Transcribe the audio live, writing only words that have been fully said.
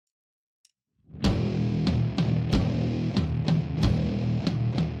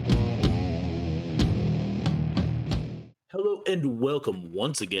Hello and welcome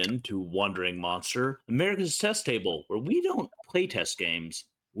once again to Wandering Monster, America's test table, where we don't play test games,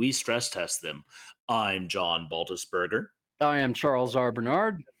 we stress test them. I'm John Baltusberger. I am Charles R.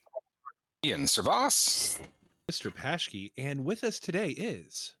 Bernard. Ian Servas. Mr. Paschke, and with us today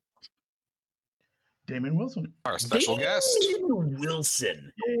is Damon Wilson. Our special guest.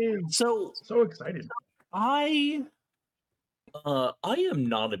 Wilson. Yay. So So excited. I am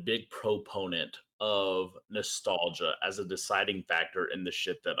not a big proponent of nostalgia as a deciding factor in the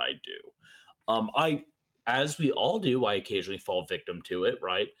shit that I do. As we all do, I occasionally fall victim to it,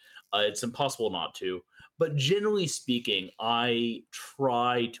 right? It's impossible not to. But generally speaking, I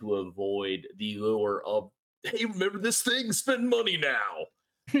try to avoid the lure of, hey, remember this thing? Spend money now.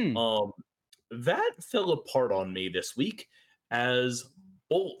 That fell apart on me this week as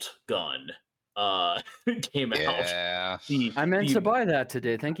Bolt Gun came out. Yeah. I meant to buy that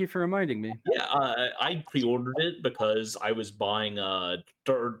today. Thank you for reminding me. Yeah, I pre-ordered it because I was buying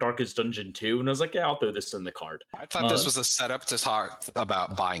Darkest Dungeon 2, and I was like, yeah, I'll throw this in the cart. I thought this was a setup to talk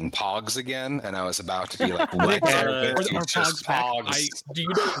about buying Pogs again, and I was about to be like, Are just Pogs back? Pogs. Do you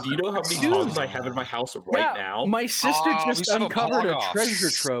know how many Pogs I have in my house right now? My sister we just still have a uncovered a Pog-off.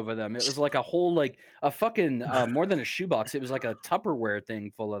 treasure trove of them. It was like a whole, like a fucking more than a shoebox. It was like a Tupperware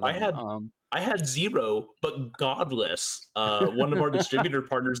thing full of them. I had zero, but Godless. One of our distributor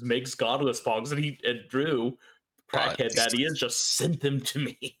partners makes Godless Pogs, and Drew, crackhead that he is, just sent them to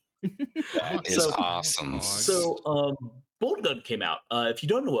me. That is awesome. So, Bolt Gun came out. If you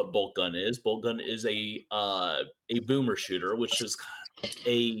don't know what Bolt Gun is a boomer shooter, which is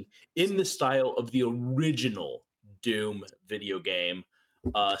in the style of the original Doom video game,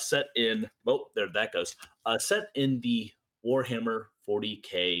 set in set in the Warhammer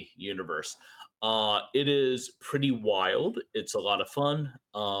 40K universe. It is pretty wild. It's a lot of fun.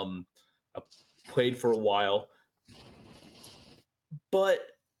 I played for a while, but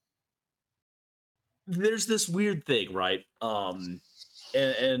there's this weird thing, right? And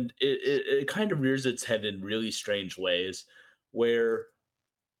it kind of rears its head in really strange ways, where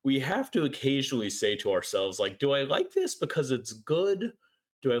we have to occasionally say to ourselves, like, do I like this because it's good?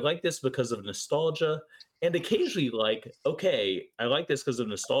 Do I like this because of nostalgia? And occasionally, like, okay, I like this because of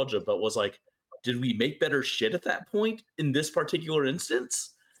nostalgia, but was like, did we make better shit at that point in this particular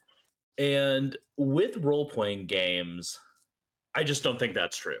instance? And with role-playing games, I just don't think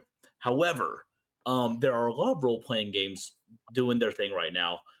that's true. However, there are a lot of role-playing games doing their thing right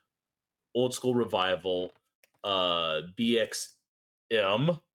now. Old School Revival, BXM,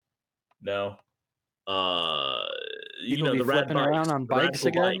 no, People be the rad flipping bikes, around on the bikes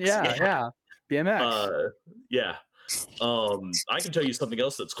radical again. bikes, Yeah. BMX. Yeah. I can tell you something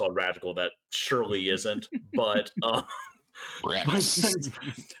else that's called radical that surely isn't, but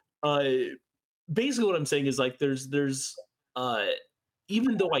basically what I'm saying is, like, there's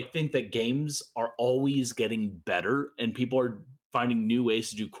even though I think that games are always getting better and people are finding new ways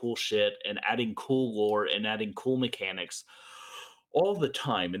to do cool shit and adding cool lore and adding cool mechanics all the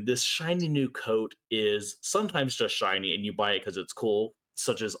time, and this shiny new coat is sometimes just shiny and you buy it because it's cool,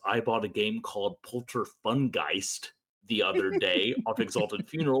 such as I bought a game called Polterfungeist the other day off Exalted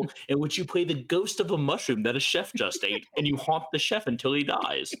Funeral, in which you play the ghost of a mushroom that a chef just ate, and you haunt the chef until he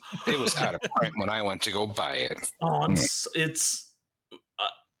dies. It was out of print when I went to go buy it. It's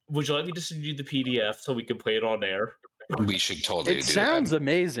would you like me to send you the PDF so we can play it on air? We should totally It do sounds that.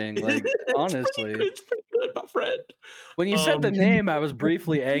 amazing. Like, honestly, It's pretty good, my friend. when you said the name, I was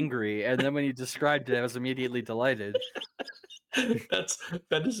briefly angry, and then when you described it, I was immediately delighted.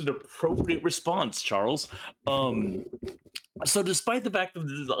 That is an appropriate response, Charles. So despite the fact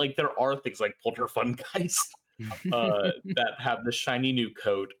that, like, there are things like Polterfungeist that have the shiny new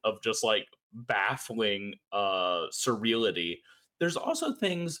coat of just like baffling surreality, there's also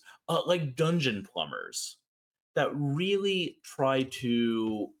things like Dungeon Plumbers that really try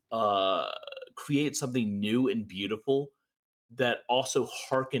to create something new and beautiful that also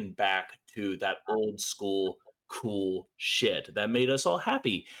harken back to that old school cool shit that made us all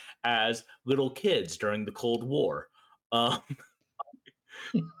happy as little kids during the Cold War.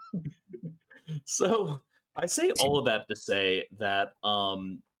 So I say all of that to say that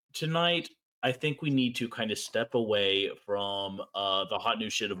tonight I think we need to kind of step away from the hot new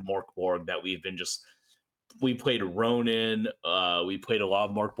shit of Mork that we played Ronin, we played a lot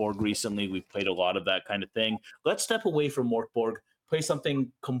of Mork recently, we've played a lot of that kind of thing. Let's step away from Mork, play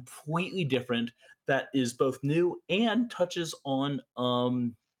something completely different that is both new and touches on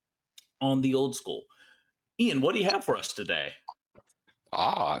the old school. Ian, what do you have for us today?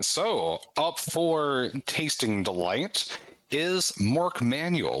 So up for tasting delight is Mork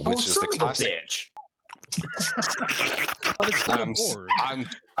Manual, which is the classic. Bitch.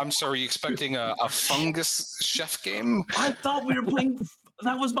 I'm sorry. Are you expecting a fungus chef game? I thought we were playing.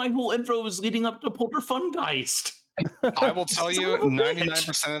 That was my whole intro. Was leading up to Polterfungeist. I will tell you,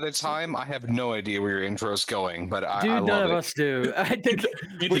 99% of the time, I have no idea where your intro is going, but I Dude, love none of it. us do. I think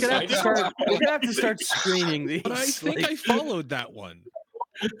we're gonna have to start screening these. But I think I followed that one.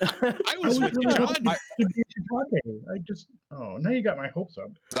 I was with you, John. Now you got my hopes up.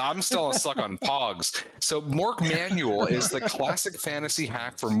 I'm still stuck on Pogs. So Mork Manual is the classic fantasy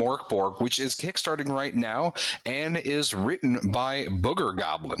hack for Morkborg, which is kickstarting right now and is written by Booger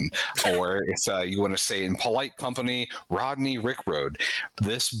Goblin, or if you want to say in polite company, Rodney Rickroad.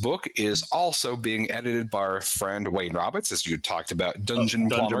 This book is also being edited by our friend Wayne Roberts, as you talked about, Dungeon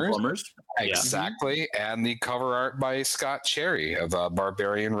Plumbers. Exactly, and the cover art by Scott Cherry of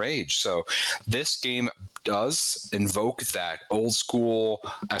Barbarian Rage. So this game does invoke that old school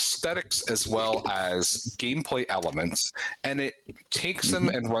aesthetics as well as gameplay elements, and it takes them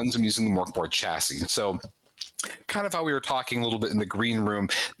and runs them using the Morkboard chassis. So kind of how we were talking a little bit in the green room,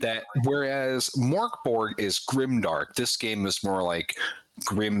 that whereas Morkborg is grimdark, this game is more like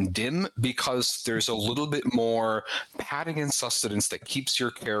grim dim, because there's a little bit more padding and sustenance that keeps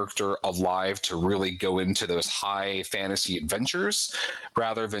your character alive to really go into those high fantasy adventures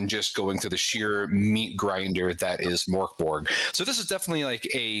rather than just going to the sheer meat grinder that is Morkborg. So this is definitely like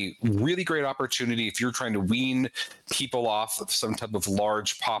a really great opportunity if you're trying to wean people off of some type of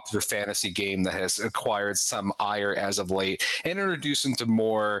large popular fantasy game that has acquired some ire as of late and introduce into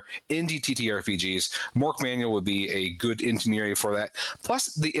more indie TTRPGs. Mork Manual would be a good intermediary for that.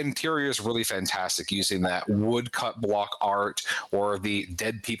 Plus, the interior is really fantastic, using that woodcut block art or the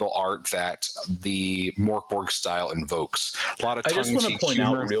dead people art that the Morkborg style invokes. A lot of I just want to point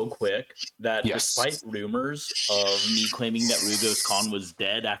humor. out real quick that despite rumors of me claiming that Rugos Khan was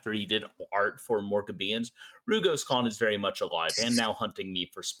dead after he did art for Morkabians, Rugos Khan is very much alive and now hunting me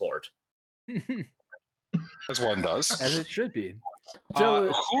for sport. As one does. As it should be.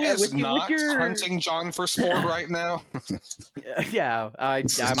 So who is not hunting John for sport right now? Yeah, I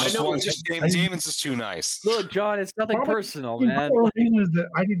know. Damon's is too nice. Look, John, it's nothing personal, man. The reason is that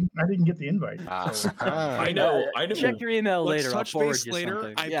I didn't get the invite. So. I know. Check your email later. Let's touch I'll forward base you later.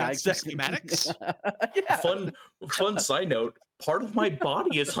 something. I've got schematics. Fun side note. Part of my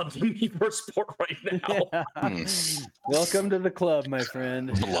body is hunting me for sport right now. Yeah. Welcome to the club, my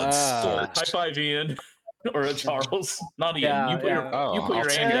friend. High five, Ian. Or Charles, not Ian. Yeah, you put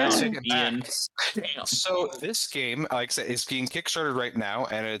your hand down, Ian. Damn. So this game, like I said, is being kickstarted right now,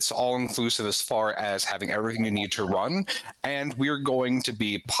 and it's all inclusive as far as having everything you need to run. And we're going to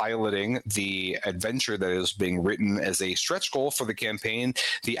be piloting the adventure that is being written as a stretch goal for the campaign,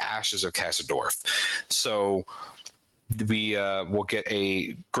 The Ashes of Kassadorf. So we will get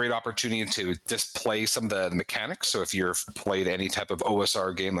a great opportunity to display some of the mechanics. So if you've played any type of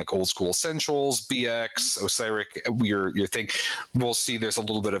OSR game like Old School Essentials, BX, Osiric, your thing, we'll see there's a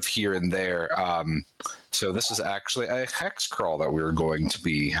little bit of here and there. So this is actually a hex crawl that we're going to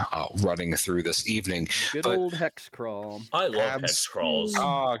be running through this evening. Good old hex crawl. I love hex crawls.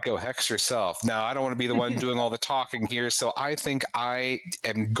 Go hex yourself. Now, I don't want to be the one doing all the talking here, so I think I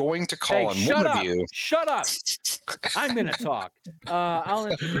am going to call on one of you. Shut up! I'm going to talk. I'll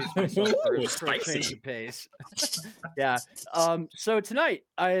introduce myself first for a change of pace. Yeah. So tonight,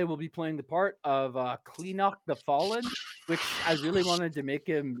 I will be playing the part of Cleanock the Fallen, which I really wanted to make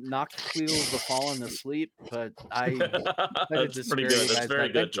him knock Cleo the Fallen asleep, but That's pretty good. That's very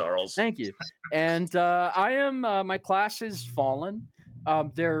good, Charles. Thank you. And I am my class is Fallen.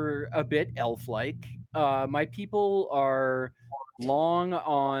 They're a bit elf-like. My people are long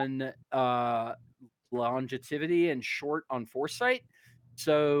on longevity and short on foresight.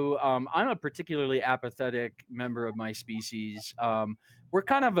 So I'm a particularly apathetic member of my species. We're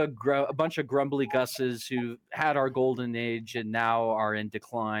kind of a bunch of grumbly gusses who had our golden age and now are in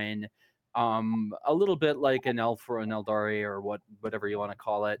decline. A little bit like an elf or an Eldari or whatever you want to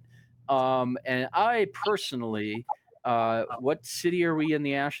call it. And I personally, what city are we in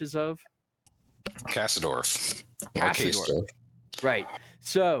the ashes of? Kassadorf. Right.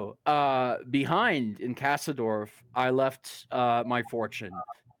 So behind in Kassadorf, I left my fortune.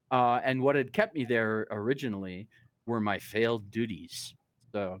 And what had kept me there originally were my failed duties.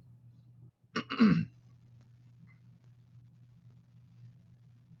 So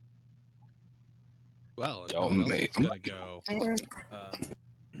well, gonna go.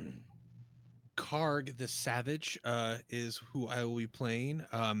 Karg the Savage is who I will be playing.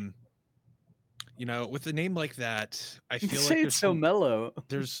 With a name like that, I feel like it's so mellow.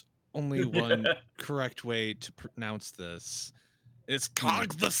 There's only one correct way to pronounce this. It's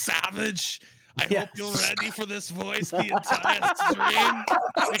Karg the Savage. I hope you're ready for this voice the entire stream,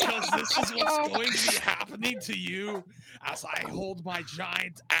 because this is what's going to be happening to you as I hold my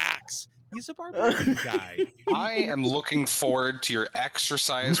giant axe. He's a barbarian guy. I am looking forward to your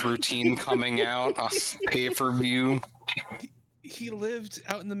exercise routine coming out on pay-per-view. He lived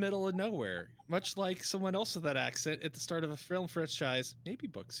out in the middle of nowhere, much like someone else with that accent at the start of a film franchise, maybe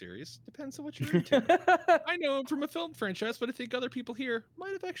book series, depends on what you're into. I know him from a film franchise, but I think other people here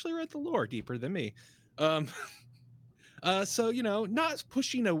might have actually read the lore deeper than me. So, not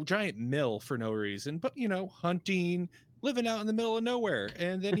pushing a giant mill for no reason, but, hunting, living out in the middle of nowhere.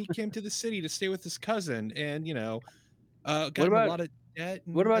 And then he came to the city to stay with his cousin and, got in a lot of debt.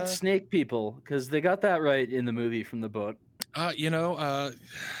 And, what about snake people? Because they got that right in the movie from the book. The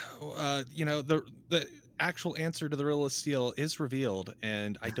actual answer to the riddle of steel is revealed,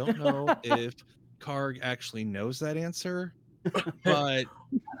 and I don't know if Karg actually knows that answer, but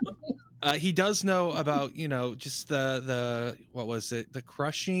he does know about just the what was it, the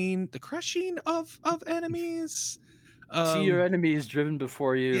crushing of enemies. See your enemies driven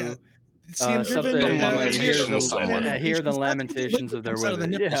before you. Yeah. See them Something driven. hear the lamentations of their women. The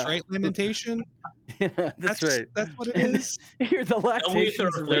nipples, right? Lamentation. Yeah, that's right. That's what it is. Hear the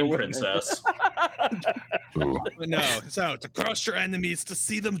lactations of their women. Princess. No, so to crush your enemies, to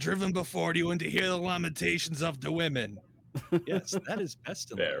see them driven before you, and to hear the lamentations of the women. Yes, that is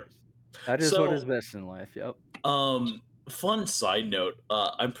best in life. That is what is best in life. Yep. Fun side note.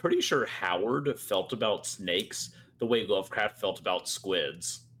 I'm pretty sure Howard felt about snakes the way Lovecraft felt about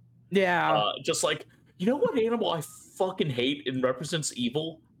squids. Yeah. Just like, you know what animal I fucking hate and represents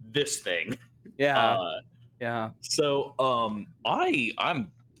evil? This thing. Yeah. Yeah. So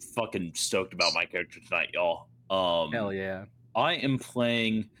I'm fucking stoked about my character tonight, y'all. Hell yeah. I am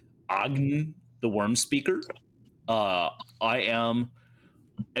playing Agn, the Worm Speaker. I am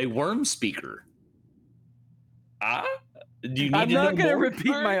a worm speaker. Do you need I'm to not know gonna more? repeat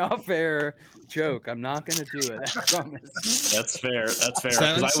my off-air joke. I'm not gonna do it. I promise. That's fair. That's fair.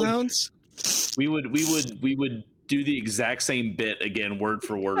 Sounds. We would do the exact same bit again, word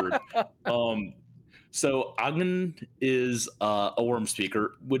for word. So Agn is a worm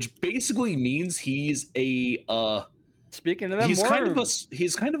speaker, which basically means he's a speaking of them, he's kind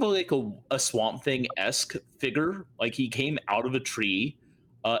of like a Swamp Thing-esque figure. Like he came out of a tree,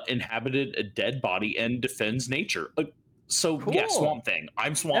 inhabited a dead body, and defends nature. So cool. Yeah, Swamp Thing.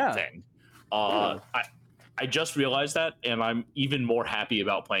 I'm Swamp Thing. I just realized that, and I'm even more happy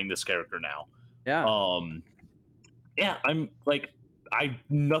about playing this character now. Yeah. Yeah, I'm like, I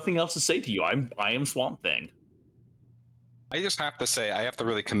nothing else to say to you. I am Swamp Thing. I just have to say, I have to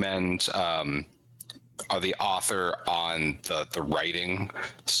really commend the author on the writing.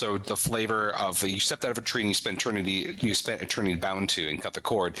 So the flavor of you stepped out of a tree and you spent eternity bound to and cut the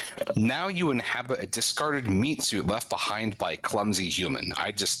cord. Now you inhabit a discarded meat suit left behind by a clumsy human.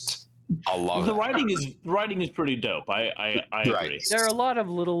 I love the writing is pretty dope. I agree. There are a lot of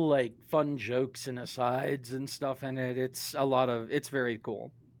little like fun jokes and asides and stuff in it. It's very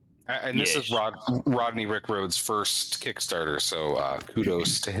cool. And this is Rodney Rickroad's first Kickstarter, so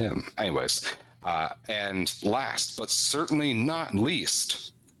kudos to him. Anyways, and last but certainly not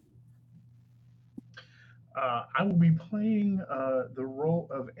least, I will be playing the role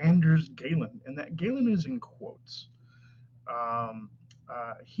of Anders Galen, and that Galen is in quotes.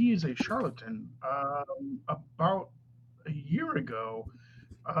 He is a charlatan. About a year ago,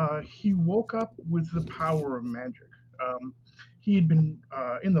 he woke up with the power of magic. He had been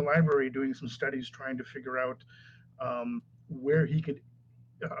in the library doing some studies trying to figure out where he could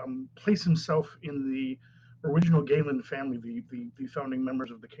place himself in the original Galen family, the founding members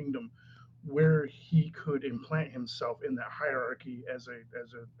of the kingdom, where he could implant himself in that hierarchy as a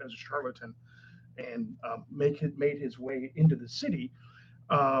charlatan and made his way into the city.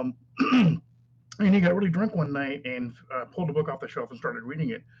 And he got really drunk one night and pulled a book off the shelf and started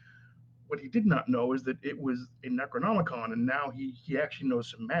reading it. What he did not know is that it was a Necronomicon, and now he actually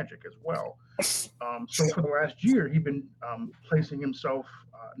knows some magic as well. So for the last year, he'd been placing himself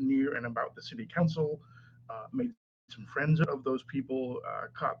near and about the city council, made some friends of those people,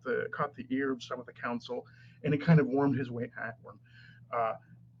 caught the ear of some of the council, and it kind of wormed his way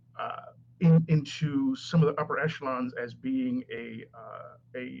into some of the upper echelons as being a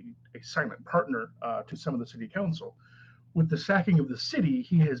silent partner to some of the city council. With the sacking of the city,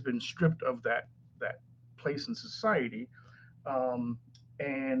 he has been stripped of that place in society,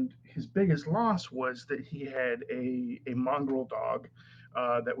 and his biggest loss was that he had a mongrel dog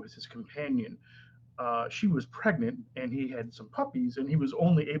that was his companion. She was pregnant, and he had some puppies, and he was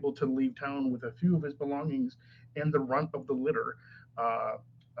only able to leave town with a few of his belongings and the runt of the litter.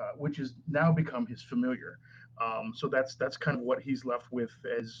 which has now become his familiar. So that's kind of what he's left with,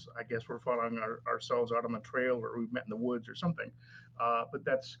 as I guess we're following ourselves out on the trail, or we've met in the woods or something. But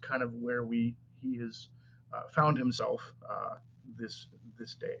that's kind of where he has found himself this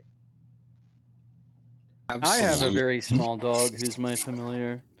this day. I have a Absolutely. very small dog who's my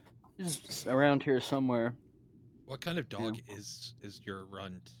familiar. She's around here somewhere. What kind of dog is your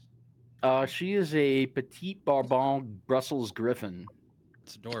runt? She is a petite Barbon Brussels Griffon.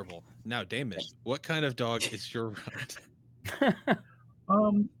 It's adorable. Now, Damon, what kind of dog is your runt?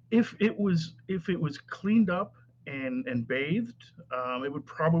 If it was cleaned up and bathed, it would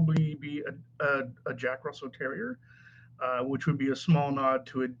probably be a Jack Russell Terrier, which would be a small nod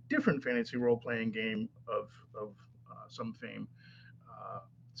to a different fantasy role playing game of some fame.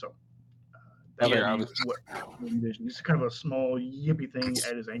 So that Okay. would Here, I be was, what I envision. Just kind of a small yippy thing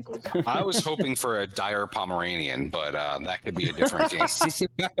at his ankles. I was hoping for a dire Pomeranian, but that could be a different game.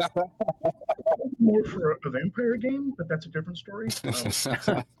 More for a vampire game, but that's a different story.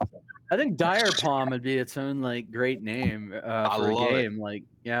 I think Dire Palm would be its own like great name I for a love it. game. Like,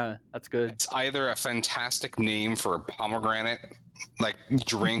 yeah, that's good. It's either a fantastic name for a pomegranate like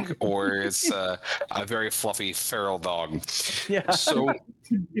drink, or it's a very fluffy feral dog. Yeah. So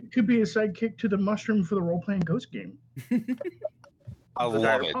It could be a sidekick to the mushroom for the role playing ghost game. I The love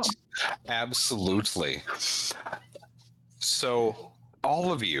dire it. palm. Absolutely. So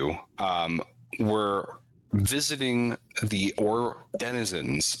all of you were visiting the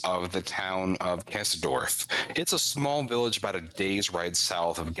denizens of the town of Kessedorf. It's a small village about a day's ride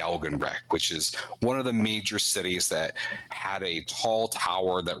south of Galgenreck, which is one of the major cities that had a tall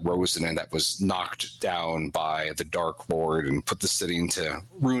tower that rose in it that was knocked down by the Dark Lord and put the city into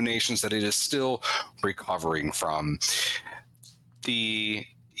ruinations that it is still recovering from.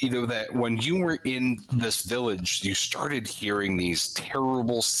 That when you were in this village, you started hearing these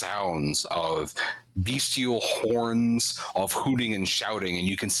terrible sounds of bestial horns, of hooting and shouting, and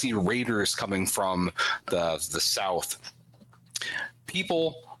you can see raiders coming from the south.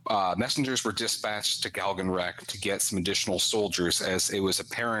 Messengers were dispatched to Galgenreck to get some additional soldiers, as it was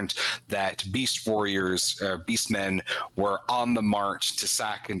apparent that beastmen were on the march to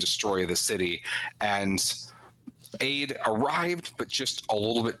sack and destroy the city, and aid arrived, but just a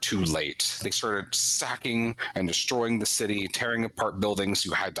little bit too late. They started sacking and destroying the city, tearing apart buildings.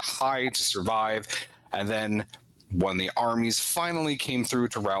 You had to hide to survive. And then when the armies finally came through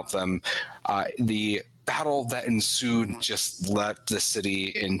to rout them, the battle that ensued just led the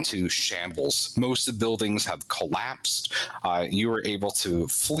city into shambles. Most of the buildings have collapsed. You were able to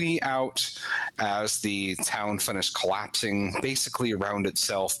flee out as the town finished collapsing, basically around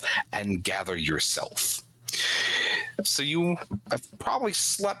itself, and gather yourself. So you have probably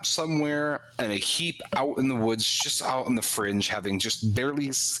slept somewhere in a heap out in the woods, just out on the fringe, having just barely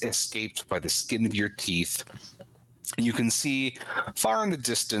escaped by the skin of your teeth. And you can see far in the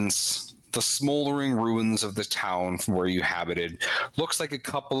distance the smoldering ruins of the town from where you habited. Looks like a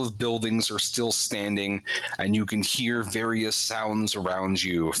couple of buildings are still standing, and you can hear various sounds around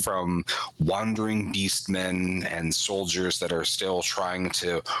you from wandering beastmen and soldiers that are still trying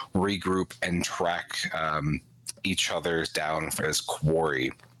to regroup and track each other down as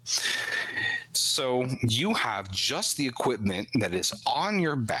quarry. So you have just the equipment that is on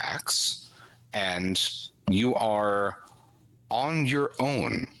your backs, and you are on your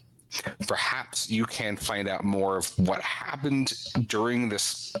own. Perhaps you can find out more of what happened during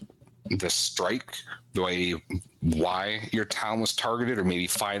this strike, why your town was targeted, or maybe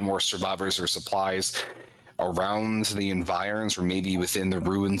find more survivors or supplies around the environs, or maybe within the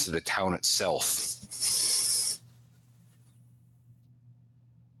ruins of the town itself.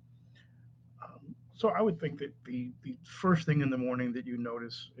 So I would think that the first thing in the morning that you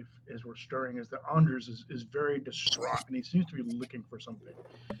notice, if as we're stirring, is that Anders is very distraught, and he seems to be looking for something.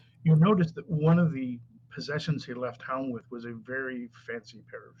 You notice that one of the possessions he left town with was a very fancy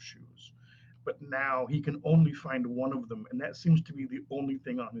pair of shoes, but now he can only find one of them, and that seems to be the only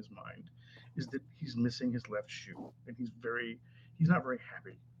thing on his mind, is that he's missing his left shoe, and he's not very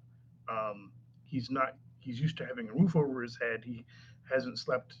happy. He's used to having a roof over his head. He hasn't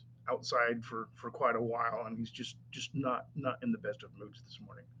slept outside for quite a while, and he's just not in the best of moods this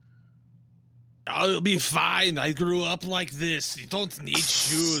morning. I'll be fine. I grew up like this. You don't need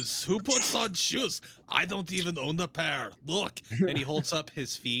shoes. Who puts on shoes? I don't even own a pair. Look. And he holds up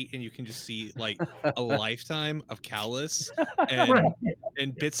his feet, and you can just see like a lifetime of callus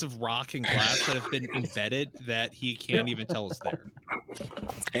and bits of rock and glass that have been embedded that he can't even tell is there.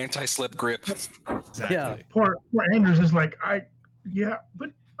 Anti-slip grip. Exactly. Yeah. Poor Anders is like,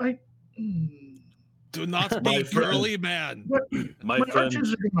 but I. Do not My be friend- girly, man. But My my friend,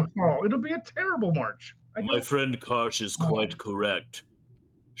 arches are gonna fall. It'll be a terrible march. my friend Karsh is quite correct.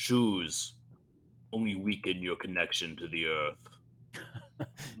 Shoes only weaken your connection to the earth.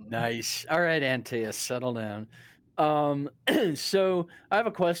 Nice. All right, Antaeus, settle down. So I have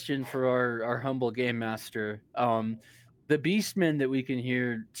a question for our humble game master. The Beastmen that we can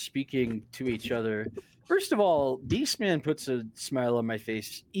hear speaking to each other. First of all, Beastman puts a smile on my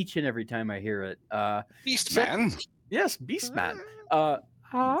face each and every time I hear it. Beast Sec- man. Yes, Beastman.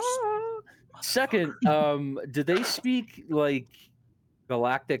 Second, do they speak like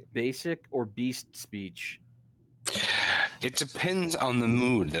galactic basic or beast speech? It depends on the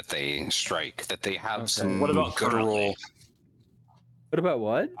mood that they strike. That they have Okay. some What about guttural. currently? What about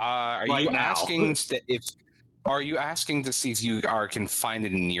what? Are Right you now. asking that if? Are you asking to see if you can find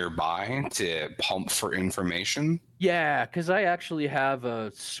it nearby to pump for information? Yeah, because I actually have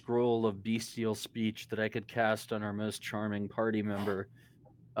a scroll of bestial speech that I could cast on our most charming party member.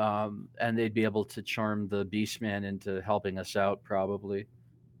 And they'd be able to charm the Beastman into helping us out, probably.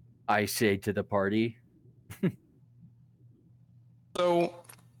 I say to the party. So,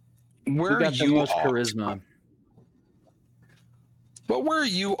 Who where got the you most are, charisma? but where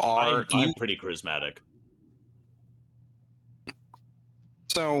you are, I'm pretty charismatic.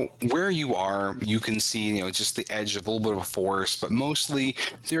 So where you are, you can see, just the edge of a little bit of a forest, but mostly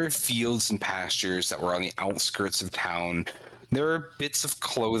there are fields and pastures that were on the outskirts of town. There are bits of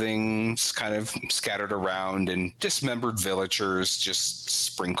clothing kind of scattered around and dismembered villagers just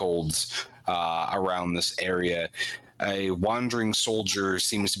sprinkled around this area. A wandering soldier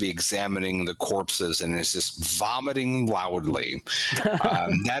seems to be examining the corpses and is just vomiting loudly.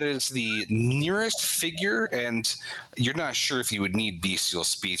 That is the nearest figure, and you're not sure if you would need bestial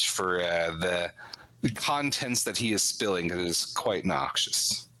speech for the contents that he is spilling. It is quite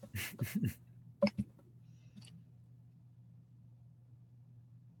noxious.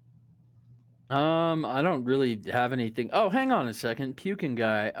 I don't really have anything. Oh, hang on a second. Puking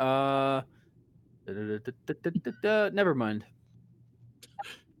guy. Never mind.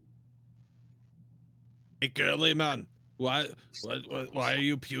 Hey, girly, man. Why are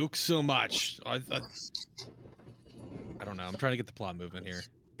you puke so much? I don't know. I'm trying to get the plot movement here.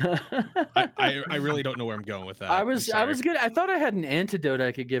 I really don't know where I'm going with that. I I'm was sorry. good. I thought I had an antidote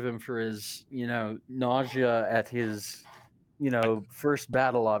I could give him for his, nausea at his, first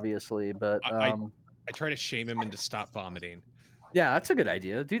battle, obviously. But I try to shame him into stop vomiting. yeah, that's a good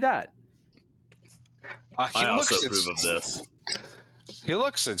idea. Do that. I also approve of this. He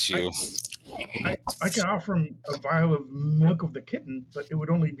looks at you. I can offer him a vial of milk of the kitten, but it would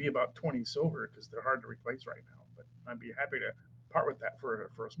only be about 20 silver because they're hard to replace right now. But I'd be happy to part with that for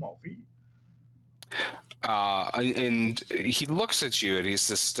a small fee. And he looks at you and he's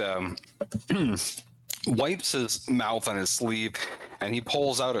just wipes his mouth on his sleeve and he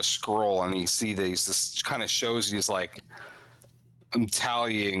pulls out a scroll and you see that he's just kind of shows he's like, I'm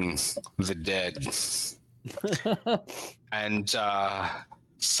tallying the dead. And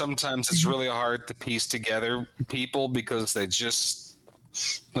sometimes it's really hard to piece together people because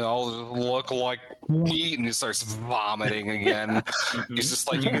they all look like meat, and he starts vomiting again. He's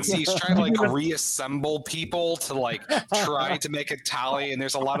just like, you can see he's trying to like reassemble people to like try to make a tally, and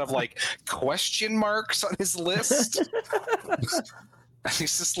there's a lot of like question marks on his list. And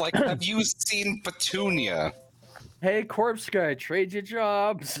he's just like, have you seen Petunia? Hey, corpse guy, trade your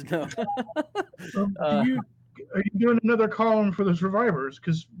jobs. No. Are you doing another column for the survivors?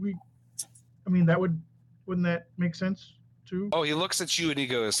 Because wouldn't that make sense too? Oh, he looks at you and he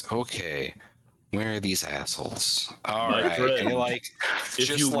goes, okay, where are these assholes? All My right. friend, And you're like, If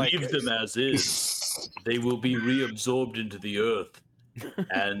just you like, leave them as is, they will be reabsorbed into the earth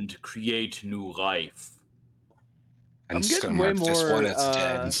and create new life. I'm just getting gonna way mark this more, one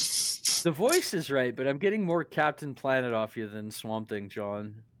as dead. the voice is right, but I'm getting more Captain Planet off you than Swamp Thing,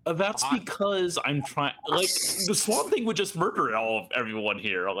 John. That's because I'm trying. Like the Swamp Thing would just murder everyone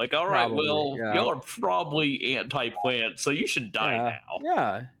here. Like, all right, Probably, well, yeah. y'all are probably anti-plant, so you should die Yeah. now.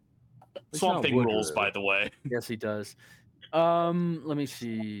 Yeah. It's Swamp not Thing wood rules, or- by the way. Yes, he does. Let me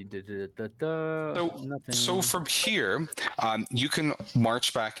see. Nothing. So from here, you can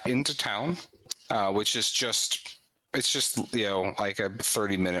march back into town, which is just like a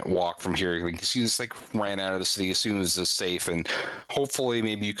 30-minute walk from here. You just like ran out of the city as soon as it's safe, and hopefully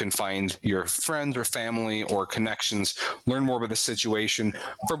maybe you can find your friends or family or connections, learn more about the situation.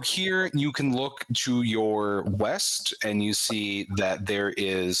 From here, you can look to your west, and you see that there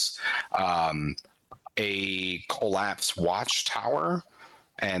is a collapsed watchtower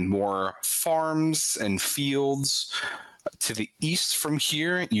and more farms and fields. To the east from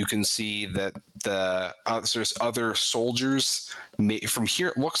here, you can see that there's other soldiers. From here,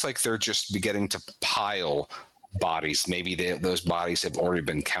 it looks like they're just beginning to pile bodies. Maybe those bodies have already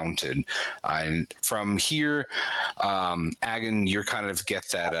been counted. And from here, Agan, you kind of get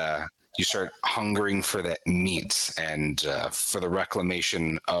that. You start hungering for that meat and for the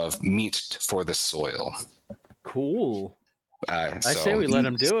reclamation of meat for the soil. Cool. I So say we let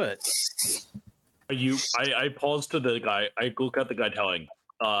him do it. I pause to the guy. I look at the guy telling,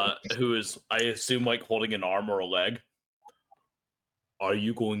 who is, I assume, like holding an arm or a leg. Are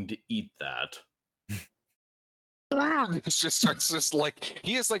you going to eat that? It just starts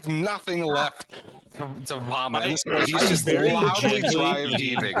he has like nothing left to vomit. He's I just very loudly gently- dry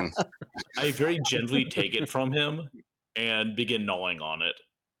heaving. I very gently take it from him and begin gnawing on it.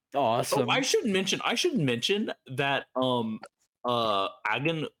 Awesome. Oh, I should mention that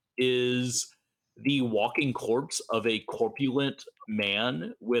Agan is the walking corpse of a corpulent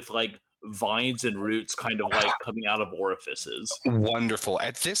man with like vines and roots kind of like coming out of orifices. Wonderful.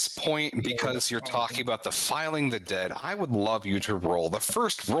 At this point, because you're talking about defiling the dead, I would love you to roll the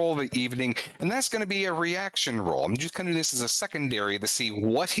first roll of the evening, and that's going to be a reaction roll. I'm just going to do this as a secondary to see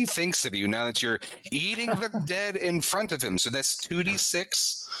what he thinks of you now that you're eating the dead in front of him. So that's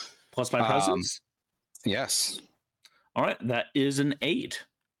 2d6. Plus my presence? Yes. All right, that is an 8.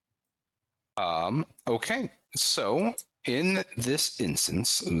 Okay. So in this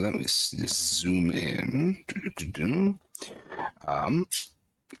instance, let me just zoom in.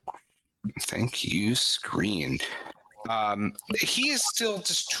 Thank you, screen. He is still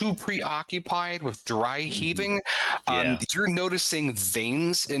just too preoccupied with dry heaving. Yeah. You're noticing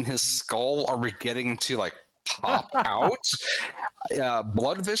veins in his skull are beginning to like pop out.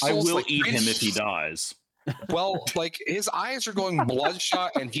 Blood vessels. I will like, eat him if he dies. Well, like his eyes are going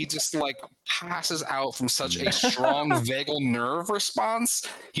bloodshot, and he just like passes out from such a strong vagal nerve response.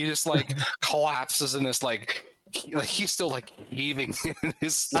 He just like collapses in this he's still like heaving in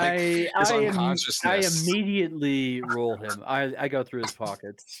his his unconsciousness. I immediately roll him. I go through his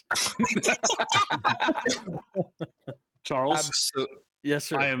pockets. Charles, Yes,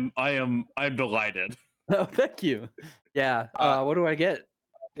 sir. I'm delighted. Oh, thank you. Yeah. What do I get?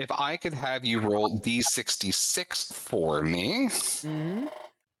 If I could have you roll D66 for me. Mm-hmm.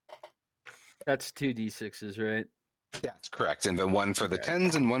 That's 2d6s, right? That's correct. And then one for the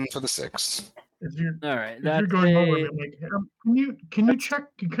 10s and one for the 6. All right. If you're going over and like, can you check?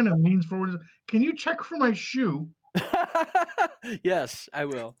 He kind of leans forward. Can you check for my shoe? Yes, I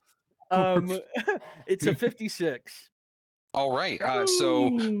will. It's a 56. All right. So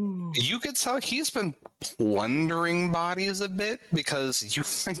you could tell he's been plundering bodies a bit because you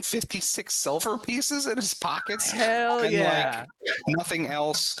find 56 silver pieces in his pockets. Hell and, yeah. like, nothing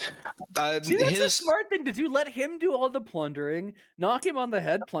else. See, that's a smart thing to do. Let him do all the plundering. Knock him on the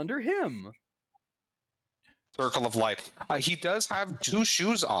head, plunder him. Circle of life. He does have 2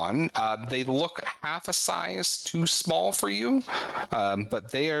 shoes on. They look half a size too small for you, but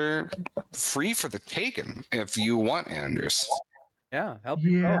they are free for the taking if you want, Anders. Yeah, help.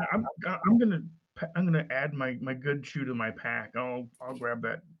 Yeah, I'm gonna add my good shoe to my pack. I'll grab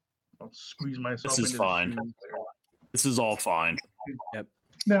that. I'll squeeze myself. This is into fine. The shoe there. This is all fine. Yep.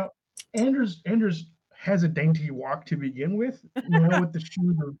 Now, Anders has a dainty walk to begin with. With the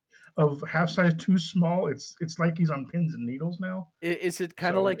shoes of half size too small, it's like he's on pins and needles now. Is it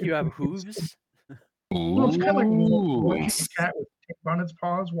kind of like you have hooves? Well, it's kind of like watching a cat with tape on its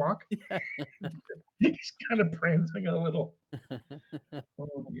paws walk. He's kind of prancing a little.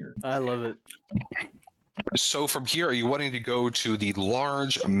 Oh dear. I love it. So from here, are you wanting to go to the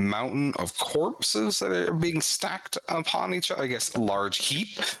large mountain of corpses that are being stacked upon each other? I guess a large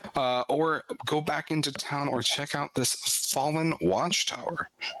heap, or go back into town, or check out this fallen watchtower.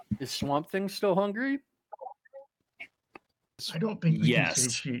 Is Swamp Thing still hungry? I don't think we Yes. can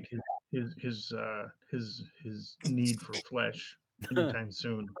satiate his need for flesh anytime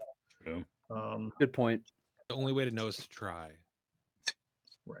soon. Yeah. Good point. The only way to know is to try.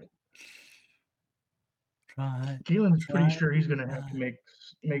 Right. Try. Galen's pretty sure he's going to have to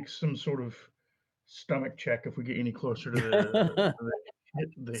make some sort of stomach check if we get any closer to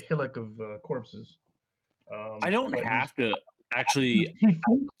the hillock of corpses. I don't but have to actually.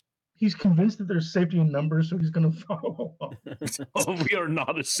 He's convinced that there's safety in numbers, so he's going to follow along. We are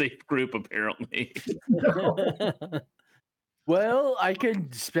not a safe group, apparently. Well, I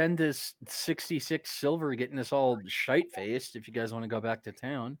could spend this 66 silver getting this all shite faced if you guys want to go back to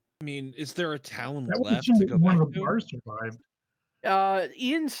town. I mean, is there a town That would left seem to that go one back of the to? bars survived.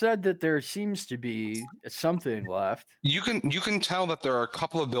 Ian said that there seems to be something left. You can tell that there are a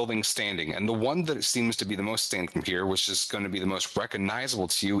couple of buildings standing, and the one that seems to be the most standing from here, which is going to be the most recognizable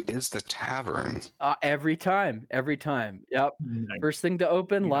to you, is the tavern. Every time. Yep. Nice. First thing to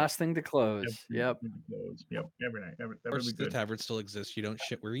open, Yeah. last thing to close. Yep. Yep. Every night. That Of would course, be the good. tavern still exists. You don't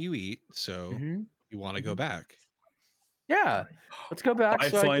shit where you eat, so Mhm. you want to go back. Yeah. Right. Let's go back. I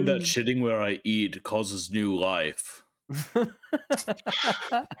so find can... that shitting where I eat causes new life.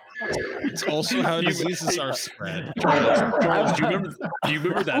 It's also how You- diseases are spread. Charles, do you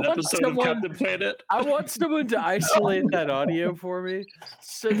remember that want episode someone- of Captain Planet? I want someone to isolate that audio for me,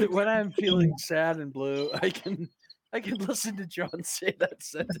 so that when I'm feeling sad and blue, I can listen to John say that I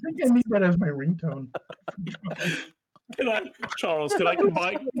sentence. think I need that as my ringtone. Charles, can I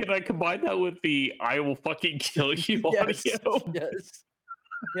combine that with the "I will fucking kill you" Yes. audio?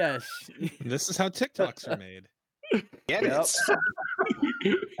 Yes. This is how TikToks are made. Get Yep.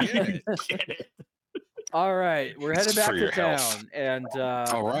 it? Get it? Get it? All right, we're headed It's back for to your town, health. and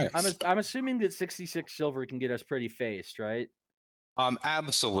All right. I'm assuming that 66 silver can get us pretty faced, right?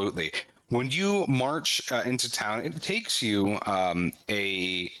 Absolutely. When you march into town, it takes you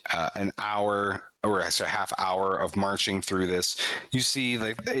an hour or a half hour of marching through this. You see,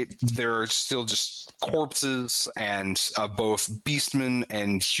 there are still just corpses and both beastmen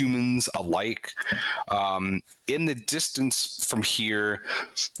and humans alike. In the distance from here,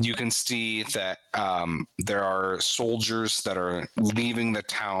 you can see that there are soldiers that are leaving the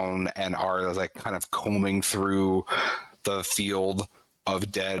town and are like kind of combing through the field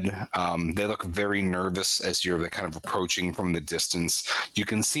of dead. They look very nervous as you're kind of approaching from the distance. You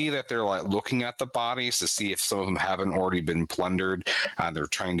can see that they're like looking at the bodies to see if some of them haven't already been plundered. They're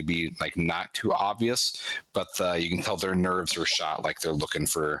trying to be like not too obvious, but you can tell their nerves are shot, like they're looking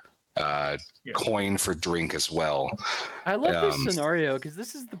for coin for drink as well. I love this scenario because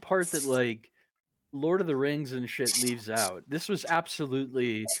this is the part that like Lord of the Rings and shit leaves out. This was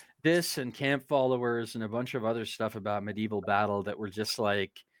absolutely this and Camp Followers and a bunch of other stuff about medieval battle that were just like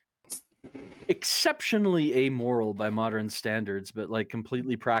exceptionally amoral by modern standards, but like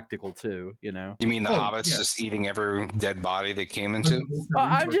completely practical too, you know? You mean the hobbits yeah. just eating every dead body they came into?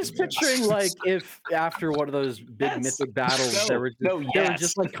 I'm just picturing like if after one of those big mythic battles, there were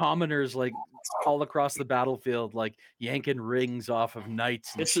just like commoners like all across the battlefield, like yanking rings off of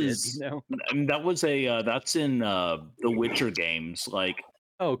knights and This shit, is- you know? And that was that's in the Witcher games. Like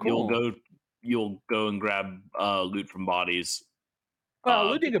Oh, cool. you'll go and grab loot from bodies. Well,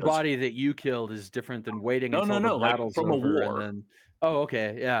 looting a because- body that you killed is different than waiting No, until no, the like battle's from a over war. and then. Oh,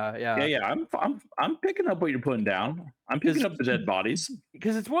 okay, yeah. Yeah. I'm picking up what you're putting down. I'm picking up the dead bodies.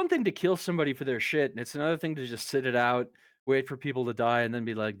 Because it's one thing to kill somebody for their shit, and it's another thing to just sit it out, wait for people to die, and then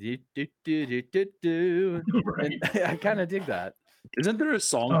be like, do do do do do do. Right. And I kind of dig that. Isn't there a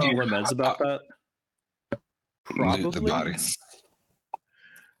song from Lemez about that? Loot the Probably. body.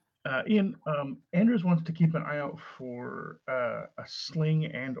 Ian, Andrews wants to keep an eye out for a sling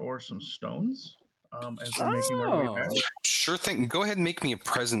and or some stones as we're making our way back. Sure thing. Go ahead and make me a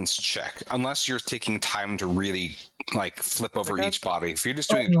presence check, unless you're taking time to really like flip over Check out- each body. If you're just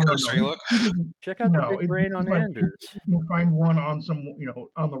doing No, a no, cursory no. look, Check out No, the big it- brain it's on like- Anders. You can find one on some,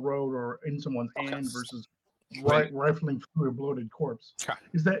 on the road or in someone's Okay. hand versus Right. rifling through a bloated corpse. Okay.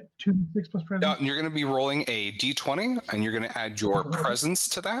 Is that 2d6 plus presence? you're going to be rolling a d20, and you're going to add your presence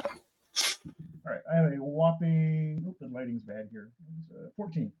to that. All right, I have a whopping. The lighting's bad here.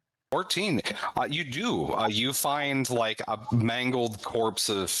 14. 14. You do. You find like a mangled corpse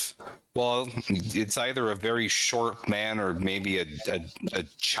of, well, it's either a very short man or maybe a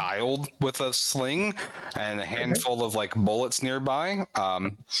child with a sling and a handful of like bullets nearby.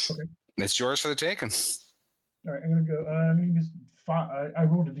 It's yours for the taking. All right, I'm gonna go. I'm gonna use 5. I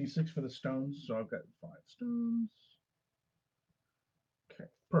rolled a d6 for the stones, so I've got 5 stones. Okay,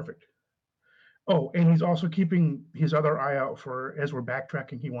 perfect. Oh, and he's also keeping his other eye out for, as we're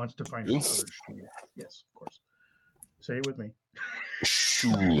backtracking, he wants to find his other shoe. Yes, of course. Say it with me.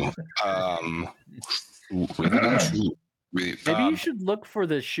 Shoe. Shoe. Maybe you should look for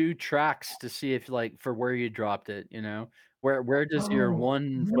the shoe tracks to see if like for where you dropped it, you know? Where does your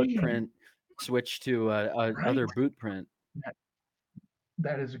one man. footprint switch to another boot print?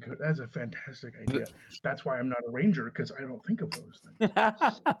 That's a fantastic idea. That's why I'm not a ranger, because I don't think of those things.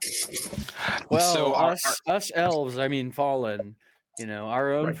 Well, So, us elves, I mean fallen,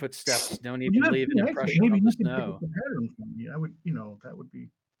 our own Right. footsteps don't Well, even have leave an two eyes, impression maybe on you the could pick snow. up the pattern for me. I would, that would be.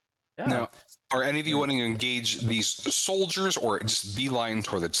 Yeah. Now, are any of you wanting to engage these soldiers or just beeline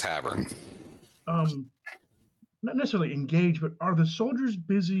toward the tavern? Not necessarily engage, but are the soldiers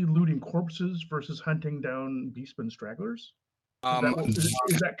busy looting corpses versus hunting down beastmen stragglers?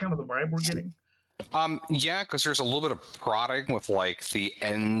 Is that kind of the vibe we're getting? Yeah, because there's a little bit of prodding with like the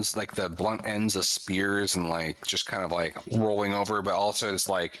ends, like the blunt ends of spears, and like just kind of like rolling over, but also it's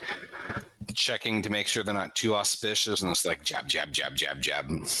like checking to make sure they're not too auspicious, and it's like jab, jab, jab, jab, jab.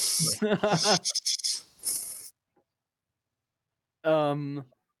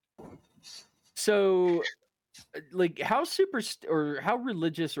 So, like, how or how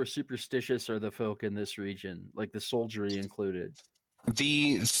religious or superstitious are the folk in this region, like the soldiery included?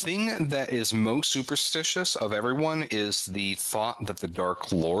 The thing that is most superstitious of everyone is the thought that the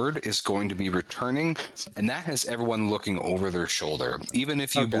Dark Lord is going to be returning, and that has everyone looking over their shoulder. Even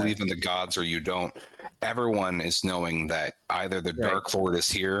if you Okay. believe in the gods or you don't, everyone is knowing that either the Right. Dark Lord is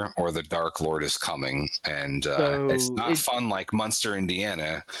here or the Dark Lord is coming, and it's So not fun like Munster,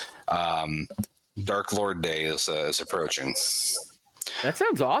 Indiana. Dark Lord Day is approaching. that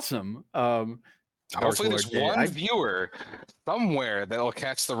sounds awesome. Hopefully, Lord there's Day. one viewer somewhere that'll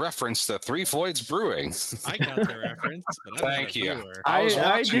catch the reference to Three Floyds Brewing. I got the reference, but I'm Thank not a you. viewer. was I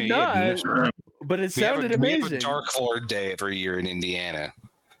watching did it, not, but it sounded we have a amazing. Dark Lord Day every year in Indiana.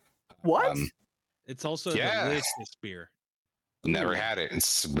 What? It's also Yeah. the Delicious beer. Never Ooh. had it.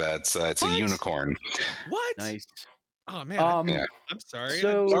 It's a What? unicorn. What? Nice. Oh man, Yeah. I'm sorry.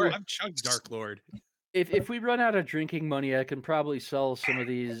 So- I've chugged Dark Lord. If we run out of drinking money, I can probably sell some of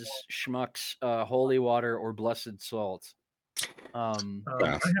these schmucks holy water or blessed salt. Yeah.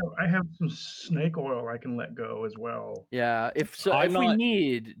 I have some snake oil I can let go as well. Yeah, if I'm we not-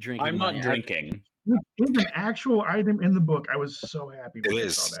 need drinking I'm money, not drinking. It's an actual item in the book. I was so happy when It I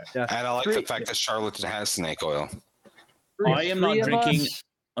is. saw that. Yeah. And I like Three- the fact that Charlotte has snake oil. I am not three of drinking us,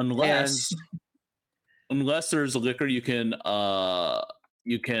 unless there's a liquor you can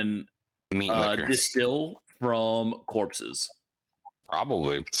Meat liquor. distill from corpses.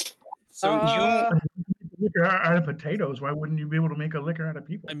 Probably. So Liquor out of potatoes. Why wouldn't you be able to make a liquor out of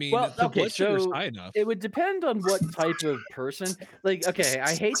people? I mean, Well, if the okay, blood sugar's so high enough. it would depend on what type of person. Like, okay,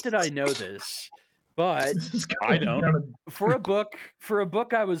 I hate that I know this, but This is I kinda don't. kinda- for a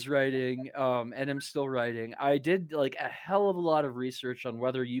book I was writing, and I'm still writing, I did like a hell of a lot of research on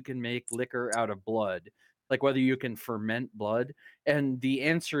whether you can make liquor out of blood, like whether you can ferment blood, and the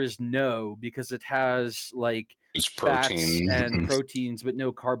answer is no, because it has like it's fats protein. and proteins, but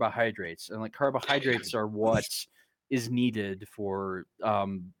no carbohydrates, and like carbohydrates are what is needed for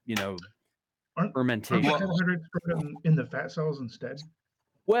Aren't fermentation. the carbohydrates stored in the fat cells instead?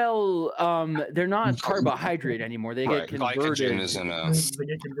 Well, they're not carbohydrate anymore. They Right. get converted. Glycogen is in a. They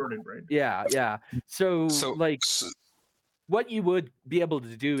get converted, right? Yeah. So, like, So, what you would be able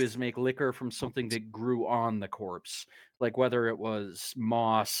to do is make liquor from something that grew on the corpse, like whether it was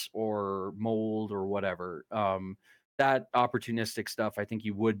moss or mold or whatever. That opportunistic stuff, I think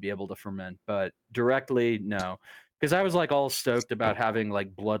you would be able to ferment, but directly, no. Because I was like all stoked about having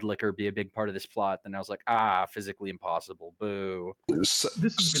like blood liquor be a big part of this plot, then I was like, physically impossible. Boo. so,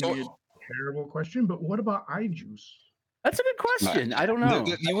 This is going to be a terrible question, but what about eye juice? That's a good question. I don't know.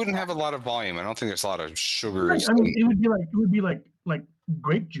 You wouldn't have a lot of volume. I don't think there's a lot of sugars. I mean, it would be like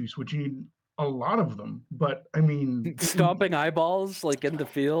grape juice, which you need a lot of them. But I mean, Stomping eyeballs like in the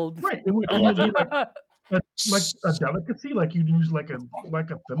field. right? It would be like a delicacy. Like you'd use like a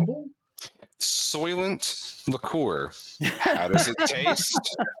thimble. Soylent liqueur. How does it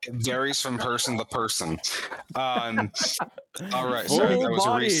taste? It varies from person to person. All right, sorry, that was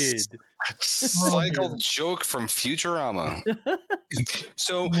a recycled joke from Futurama.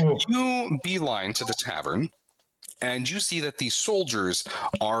 So you beeline to the tavern, and you see that these soldiers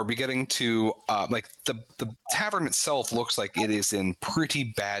are beginning to like the tavern itself looks like it is in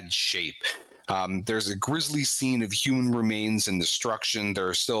pretty bad shape. There's a grisly scene of human remains and destruction. There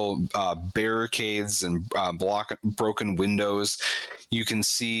are still barricades and broken windows. You can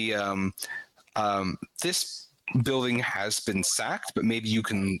see this building has been sacked, but maybe you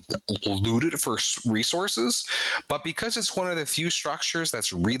can loot it for resources. But because it's one of the few structures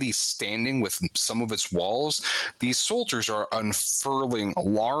that's really standing with some of its walls, these soldiers are unfurling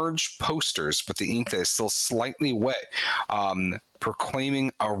large posters, but the ink that is still slightly wet,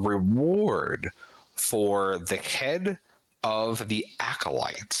 proclaiming a reward for the head of the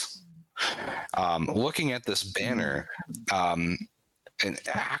acolyte. Looking at this banner, an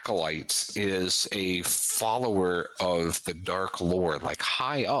acolyte is a follower of the Dark Lord, like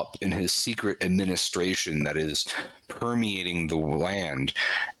high up in his secret administration that is permeating the land.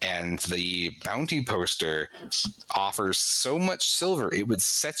 And the bounty poster offers so much silver, it would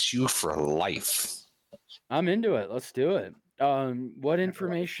set you for life. I'm into it. Let's do it. What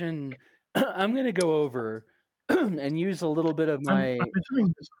information? I'm going to go over and use a little bit of my. I'm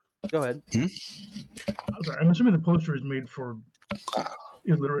assuming Go ahead. I'm sorry. I'm assuming the poster is made for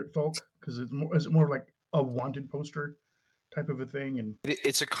illiterate folk because is it more like a wanted poster type of a thing? And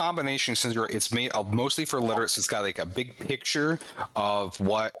It's a combination since it's made mostly for literates. It's got like a big picture of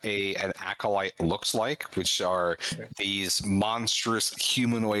what an acolyte looks like, which are these monstrous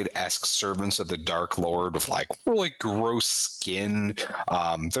humanoid-esque servants of the Dark Lord with like really gross skin.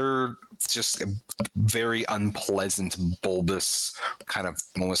 They're just very unpleasant, bulbous, kind of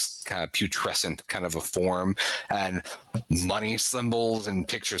almost kind of putrescent kind of a form, and money symbols and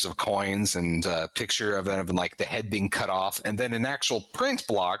pictures of coins and a picture of them like the head being cut off, and then in actual print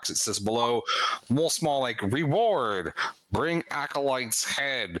blocks it says below, more small like reward. Bring acolyte's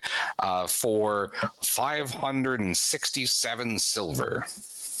head for 567 silver.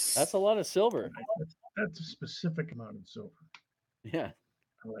 That's a lot of silver. that's a specific amount of silver. Yeah,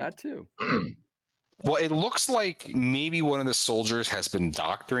 that too. Well, it looks like maybe one of the soldiers has been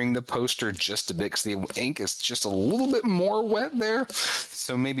doctoring the poster just a bit because the ink is just a little bit more wet there.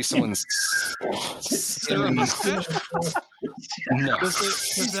 So maybe someone's. Is there a mustache? No.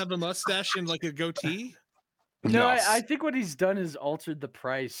 Does it have a mustache and like a goatee? No, I think what he's done is altered the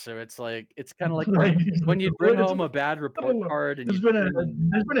price, so it's like it's kind of like Right. when you bring home a bad report card and There's been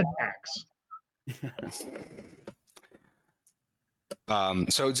a tax.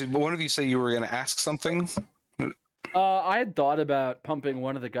 So did one of you say you were going to ask something? I had thought about pumping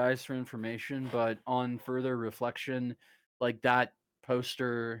one of the guys for information, but on further reflection, like that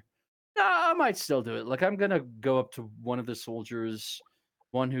poster, I might still do it. Like I'm gonna go up to one of the soldiers,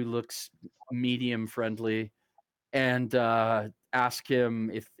 one who looks medium friendly, and ask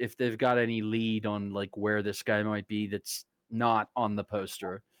him if they've got any lead on like where this guy might be that's not on the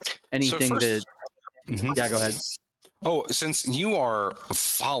poster. Anything that. Yeah, go ahead. Oh, since you are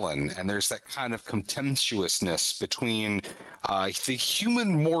fallen and there's that kind of contemptuousness between the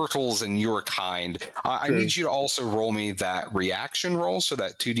human mortals and your kind, I need you to also roll me that reaction roll, so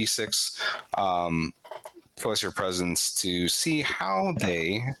that 2d6 plus your presence to see how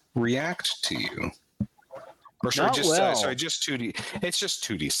they react to you. Or sorry, just 2d. It's just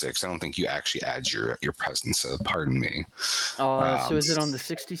 2d6. I don't think you actually add your presence. So pardon me. So is it on the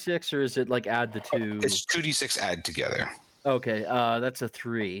 66 or is it like add the 2? It's 2d6 add together. Okay, that's a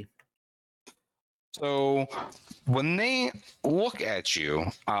 3. So when they look at you,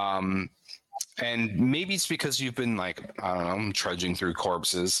 and maybe it's because you've been like, I don't know, trudging through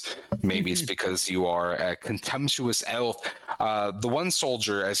corpses. Maybe it's because you are a contemptuous elf. The one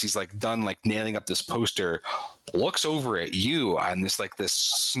soldier, as he's like done like nailing up this poster, looks over at you and this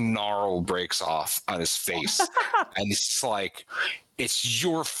snarl breaks off on his face. And he's just like, it's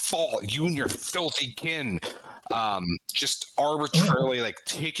your fault, you and your filthy kin. Just arbitrarily like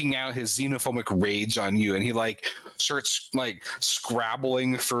taking out his xenophobic rage on you, and he like starts like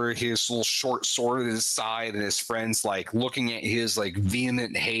scrabbling for his little short sword at his side, and his friends like looking at his like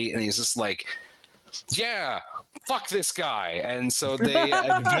vehement hate, and he's just like, yeah, fuck this guy. And so they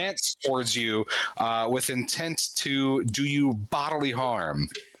advance towards you with intent to do you bodily harm.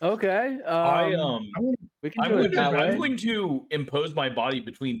 Okay. We can do it that way. I'm going to impose my body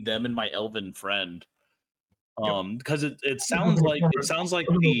between them and my elven friend. Because it sounds like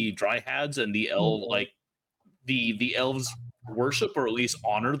the Dryhads and the the elves worship or at least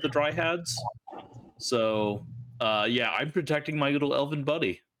honor the Dryhads. So yeah, I'm protecting my little elven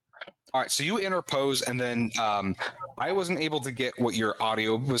buddy. All right, so you interpose, and then I wasn't able to get what your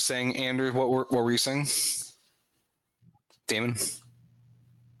audio was saying. Andrew, what were you saying? Damon?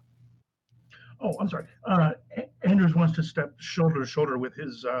 Oh, I'm sorry. Andrews wants to step shoulder to shoulder with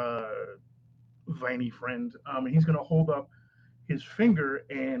his viney friend. And he's going to hold up his finger,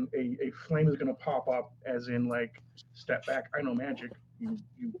 and a flame is going to pop up, as in like, step back. I know magic, you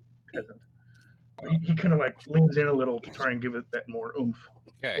peasant. He kind of like leans in a little to try and give it that more oomph.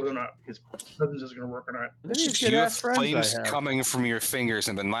 Okay. Whether or not his presence is going to work or not. You have flames coming from your fingers,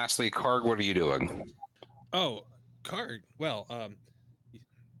 and then lastly, Karg, what are you doing? Oh, Karg. Well,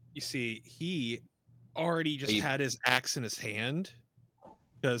 you see, he already just had his axe in his hand,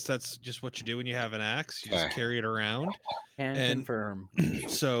 because that's just what you do when you have an axe. You just carry it around. And confirm.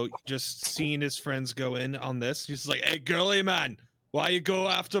 So just seeing his friends go in on this, he's like, "Hey, girly man, why you go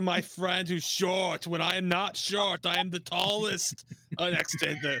after my friend who's short when I am not short? I am the tallest."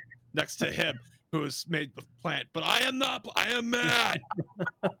 Next to him, who's made of plant, but I am not. I am man.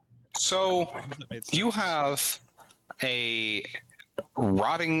 So you have a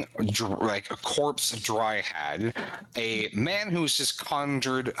rotting, like a corpse Dryhad, a man who's just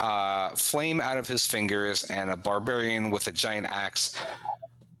conjured flame out of his fingers, and a barbarian with a giant axe,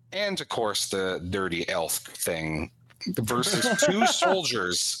 and of course the dirty elf thing versus 2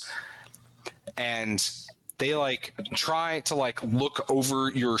 soldiers, and they like try to like look over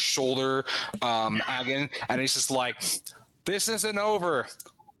your shoulder, again, and it's just like, this isn't over.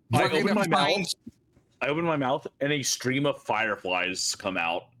 I We're open gonna my find- mouth. I open my mouth, and a stream of fireflies come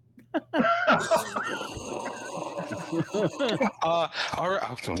out. All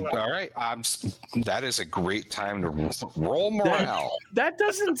right. That is a great time to roll morale. That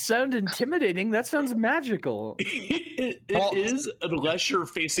doesn't sound intimidating. That sounds magical. It Well- is, unless you're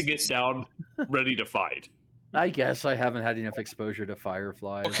facing it down, ready to fight. I guess I haven't had enough exposure to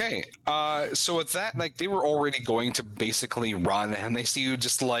fireflies. Okay, so with that, like they were already going to basically run, and they see you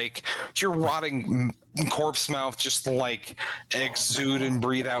just like your rotting corpse mouth just like exude and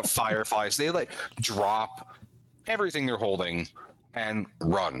breathe out fireflies. They like drop everything they're holding and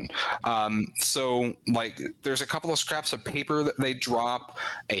run. So like there's a couple of scraps of paper that they drop,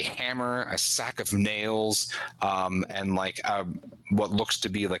 a hammer, a sack of nails, and like what looks to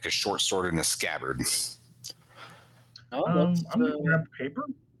be like a short sword and a scabbard. Oh, I'm that's, gonna grab paper.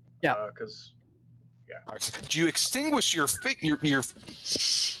 Yeah. Because. Do you extinguish your your?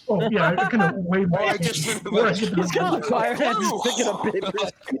 Oh yeah, I kind of wave. Oh, I just he's got a fire hand just picking up paper.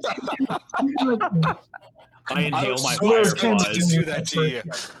 I inhale was my so scared to fireflies. do that to you.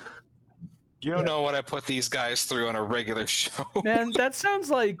 You don't know what I put these guys through on a regular show. Man, that sounds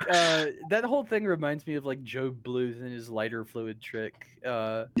like that whole thing reminds me of like Joe Bluth and his lighter fluid trick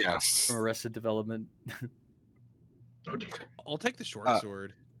Yeah. from Arrested Development. Oh, dear. I'll take the short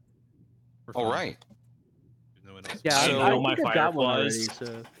sword. for All fun. right. If no one else Yeah, So- I my think I've got one already. fireflies.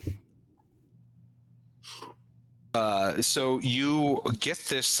 So. So you get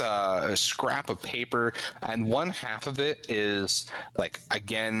this scrap of paper, and one half of it is like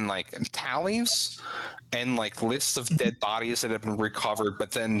again like tallies and like lists of dead bodies that have been recovered.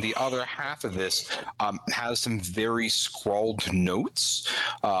 But then the other half of this has some very scrawled notes,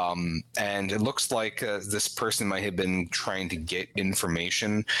 and it looks like this person might have been trying to get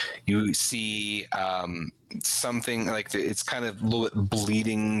information. You see something like it's kind of a little bit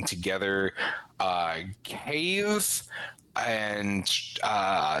bleeding together. Cave and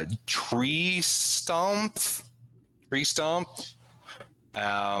tree stump.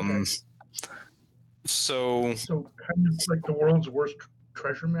 Okay. So So kind of like the world's worst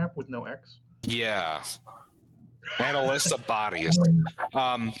treasure map with no X. yeah, and a list of bodies.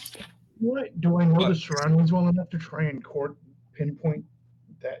 What do I know But- the surroundings well enough to try and pinpoint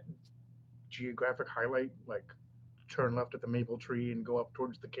that geographic highlight, like turn left at the maple tree and go up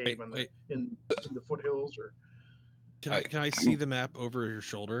towards the cave Wait. in the foothills, or Can I see the map over your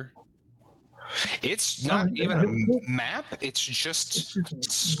shoulder? It's not even a map. It's just it's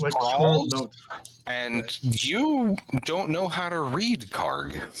just like scrawled, scrawled notes. and you don't know how to read,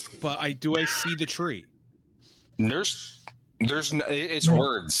 Karg. But I see the tree. It's No.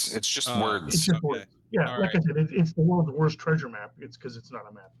 words. It's just Oh. words. It's just Okay. words. Yeah, All like I right. said, it's the world's worst treasure map. It's because it's not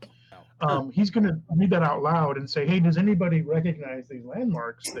a map. Oh. He's going to read that out loud and say, "Hey, does anybody recognize these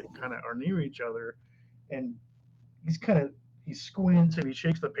landmarks that kind of are near each other?" And he squints and he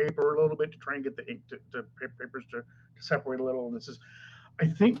shakes the paper a little bit to try and get the ink to papers to separate a little. And this is, I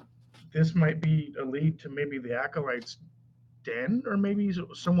think, this might be a lead to maybe the acolyte's den, or maybe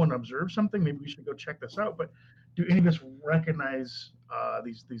someone observed something. Maybe we should go check this out. But do any of us recognize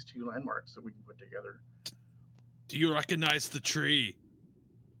these two landmarks that we can put together? Do you recognize the tree?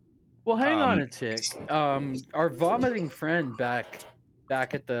 Well, hang on a tick. Our vomiting friend back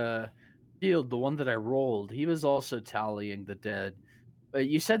at the field, the one that I rolled, he was also tallying the dead. But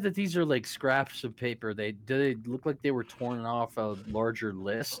you said that these are like scraps of paper. Do they look like they were torn off a larger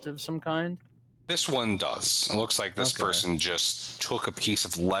list of some kind? This one does. It looks like this Okay. person just took a piece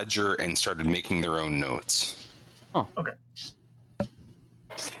of ledger and started making their own notes. Oh. Okay.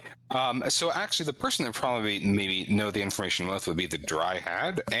 So actually, the person that probably maybe know the information most would be the dry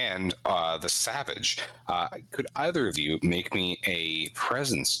hag and the savage. Could either of you make me a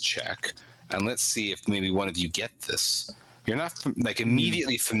presence check, and let's see if maybe one of you get this. You're not like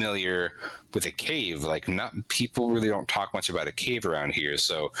immediately familiar with a cave. Like not people really don't talk much about a cave around here.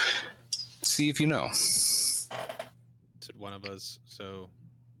 So see if you know. Said one of us. So,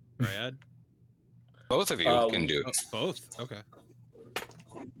 Brad. Both of you can do Oh, it. both. Okay.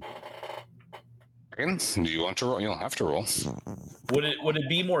 Do you want to roll? You'll have to roll. Would it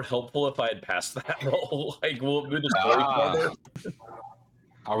be more helpful if I had passed that roll? Like, will it be the story further?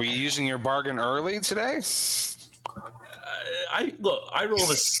 Are we using your bargain early today? I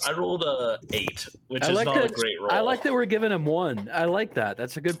rolled a 8, which I is like not a that- great roll. I like that we're giving him one. I like that.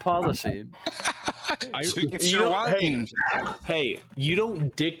 That's a good policy. It's You your don't- wine. Hey, you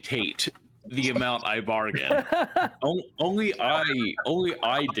don't dictate the amount I bargain. Only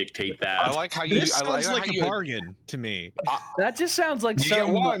I dictate that. I like how you. This I sounds like like how a you. bargain to me. That just sounds like You get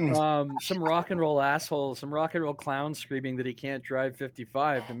one. some rock and roll asshole, some rock and roll clown screaming that he can't drive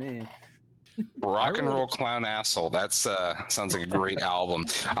 55 to me. Rock and roll clown asshole. That's sounds like a great album.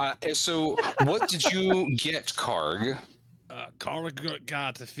 So, what did you get, Karg? Karg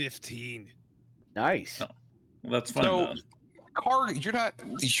got to 15. Nice. That's fine. So, Then. Karg, you're not.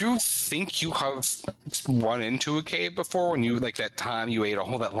 You think you have run into a cave before when you like that time you ate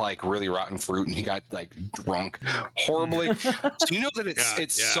all that like really rotten fruit and you got like drunk horribly? So you know that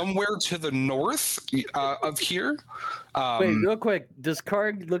it's somewhere to the north of here. Wait, real quick. Does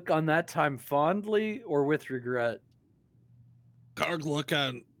Karg look on that time fondly or with regret? Karg look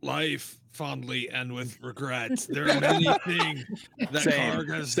on life fondly and with regret. There are many things that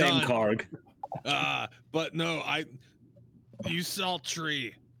Karg has done. Karg. But no, you saw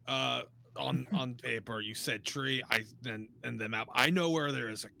tree on paper. You said tree. And the map. I know where there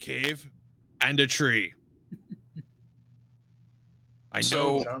is a cave and a tree. I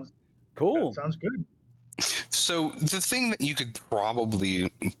know. Cool. Sounds good. So the thing that you could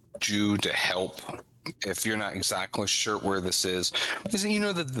probably do to help, if you're not exactly sure where this is that you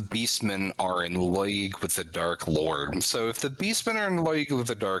know that the Beastmen are in league with the Dark Lord. So if the Beastmen are in league with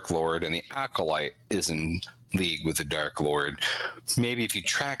the Dark Lord and the Acolyte is in league with the Dark Lord, maybe if you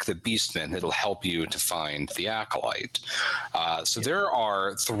track the Beastmen, it'll help you to find the Acolyte. So there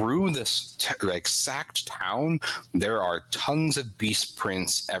are, through this sacked town, there are tons of beast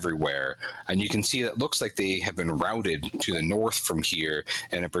prints everywhere, and you can see that it looks like they have been routed to the north from here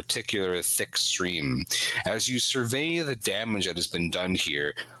in a particular thick stream. As you survey the damage that has been done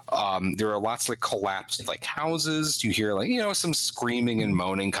here, there are lots of collapsed houses. You hear some screaming and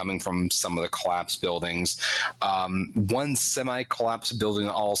moaning coming from some of the collapsed buildings. One semi-collapsed building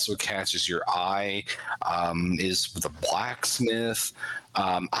also catches your eye, is the blacksmith.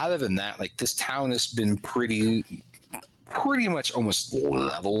 Other than that, this town has been pretty much almost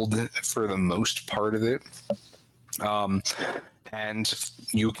leveled for the most part of it. And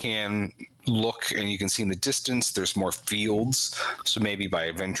you can look and you can see in the distance there's more fields, so maybe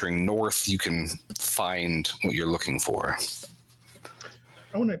by venturing north you can find what you're looking for.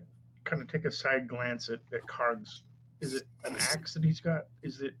 I want to kind of take a side glance at Karg's. Is it an axe that he's got?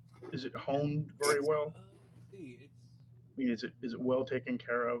 Is it honed very well? I mean, is it well taken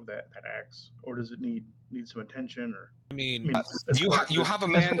care of, that axe, or does it need some attention? Or you have a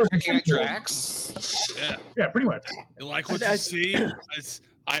man picking at your axe? Yeah, pretty much. You like what you see?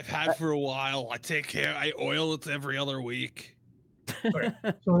 I've had for a while. I take care. I oil it every other week. Okay.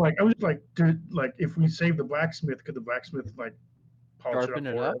 So I was if we save the blacksmith, could the blacksmith polish Sharpen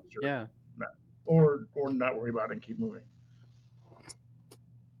it it up? up? Yeah. Or not worry about it and keep moving.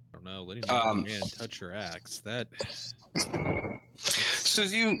 I don't know. Letting another man touch your axe. That. So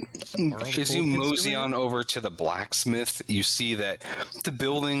as you mosey on over to the blacksmith, you see that the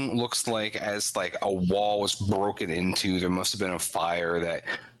building looks like a wall was broken into. There must have been a fire that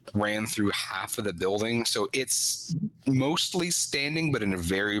ran through half of the building, so it's mostly standing but in a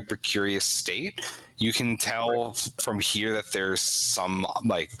very precarious state. You can tell from here that there's some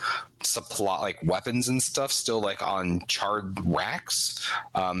supply weapons and stuff still on charred racks,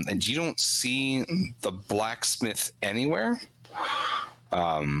 and you don't see the blacksmith anywhere,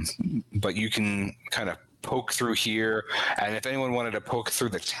 but you can kind of poke through here, and if anyone wanted to poke through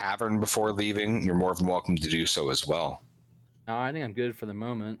the tavern before leaving, you're more than welcome to do so as well. No, I think I'm good for the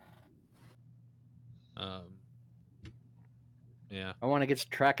moment. Yeah. I want to get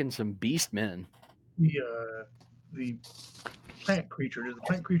tracking some beastmen. The plant creature. Does the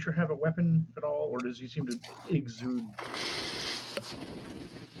plant creature have a weapon at all, or does he seem to exude?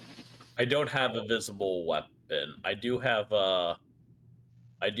 I don't have a visible weapon. I do have I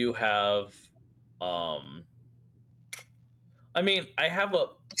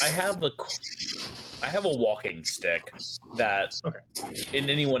have a walking stick that in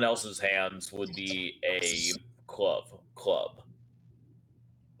anyone else's hands would be a club.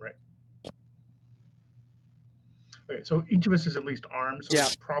 Right. Okay, so each of us is at least armed, so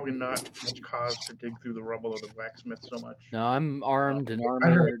there's probably not much cause to dig through the rubble of the blacksmith so much. No, I'm armed and I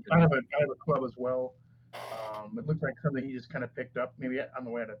armored. have a club as well. It looks like something he just kind of picked up maybe on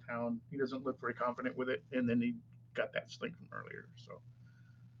the way out of town. He doesn't look very confident with it, and then he got that sling from earlier. So,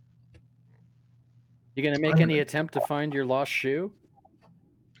 You gonna make any attempt to find your lost shoe?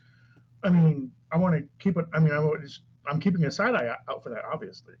 I mean, I want to keep it. I mean, I'm keeping a side eye out for that,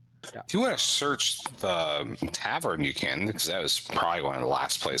 obviously. Yeah. If you want to search the tavern, you can, because that was probably one of the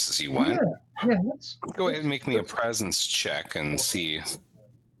last places you went. Yeah, let's go ahead and make me a presence check and see.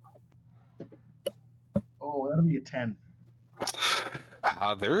 Oh, that'll be a 10.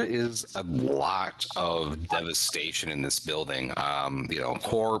 There is a lot of devastation in this building.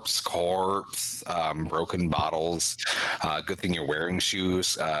 Corpse, broken bottles. Good thing you're wearing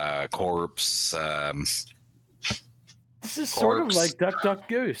shoes. Corpse. This is sort of Corpse. like Duck Duck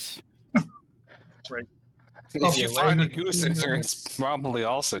Goose. Right. If you yeah, find a like- goose in here, it's probably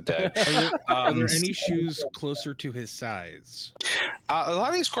also dead. Are there any shoes closer to his size? A lot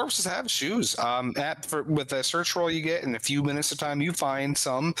of these corpses have shoes. With the search roll you get in a few minutes of time, you find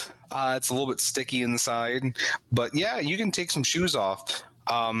some. It's a little bit sticky inside, but yeah, you can take some shoes off.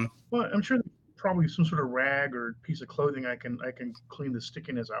 Well, I'm sure there's probably some sort of rag or piece of clothing I can clean the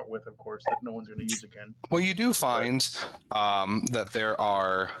stickiness out with, of course, that no one's going to use again. Well, you do find that there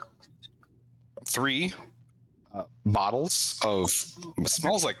are 3 bottles of what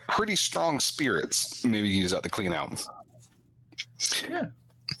smells like pretty strong spirits. Maybe you use that to clean out. Yeah.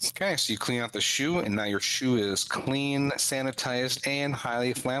 Okay, so you clean out the shoe, and now your shoe is clean, sanitized, and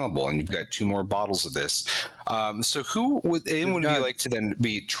highly flammable. And you've got 2 more bottles of this. So, who would anyone of you like to then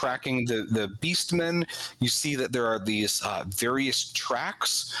be tracking the Beastmen? You see that there are these various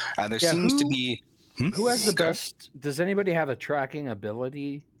tracks, and there seems to be. Who has the best? Does anybody have a tracking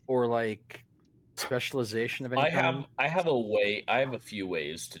ability or like specialization of any kind? I have a few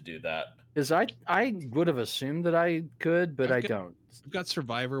ways to do that. Because I would have assumed that I could, but I don't. I've got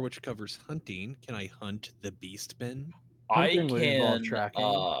Survivor, which covers hunting. Can I hunt the Beastmen? Hunting would involve can tracking.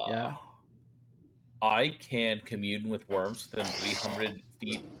 Yeah. I can commune with worms within 300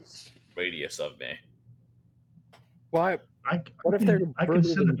 feet radius of me. Why? What if I they're can further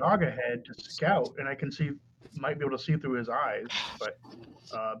send a than- dog ahead to scout, and I can might be able to see through his eyes, but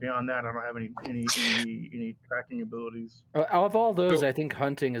beyond that, I don't have any tracking abilities. Out of all those, I think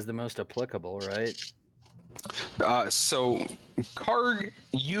hunting is the most applicable, right? So, Karg,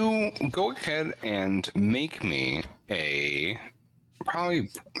 you go ahead and make me I'm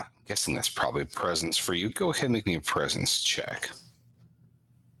guessing that's probably presence for you. Go ahead and make me a presence check.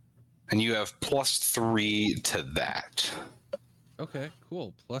 And you have +3 to that. Okay,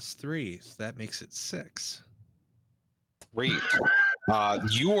 cool. +3, so that makes it 6. Great.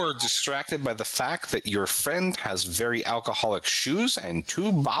 You are distracted by the fact that your friend has very alcoholic shoes and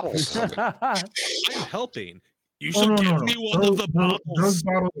 2 bottles of it. I'm helping. You Oh, should no, give no, no. me one of the Those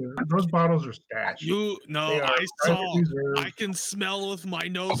bottles. those bottles are stashed. They are I private saw. reserve. I can smell with my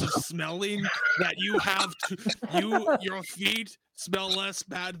nose of smelling that you have your feet smell less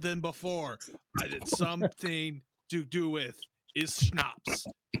bad than before. I did something to do with is schnapps.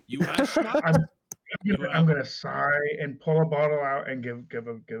 You have schnapps? I'm gonna sigh and pull a bottle out and give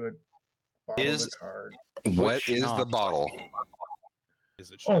a bottle Is- the card. What is the schnapps? bottle? Is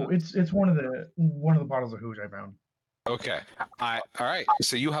it Oh, schnapps? it's one of the bottles of hooch I found. Okay. All right.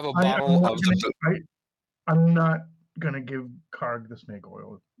 So you have a I'm bottle not of I'm not gonna give Karg the snake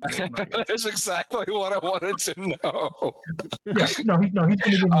oil. Not yet. That's exactly what I wanted to know. Yeah, he's gonna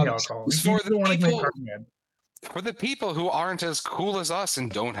give me alcohol. He for the still want to make people- Karg mad. For the people who aren't as cool as us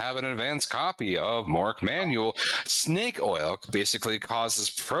and don't have an advanced copy of Mork Manual, snake oil basically causes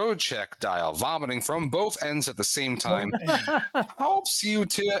projectile vomiting from both ends at the same time. Helps you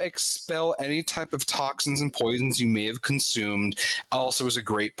to expel any type of toxins and poisons you may have consumed. Also is a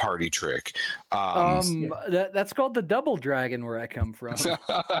great party trick. That's called the double dragon where I come from.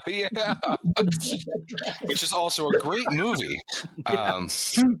 Yeah. Which is also a great movie. Yeah.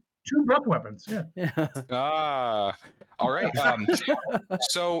 Two breath weapons. Yeah. Yeah. All right.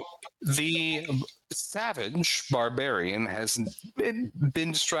 So the savage barbarian has been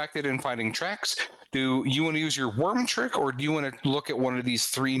distracted in finding tracks. Do you want to use your worm trick, or do you want to look at one of these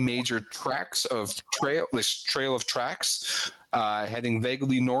 3 major tracks of this trail of tracks, heading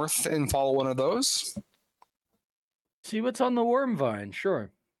vaguely north and follow one of those? See what's on the worm vine. Sure.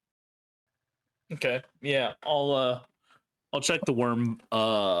 Okay. Yeah, I'll check the worm.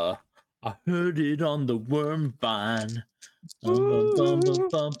 I heard it on the worm vine. Bum, bum, bum,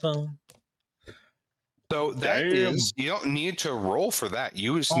 bum, bum. So that Damn. is, you don't need to roll for that.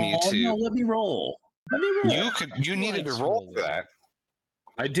 You just need to. No, let me roll. You needed to roll for that.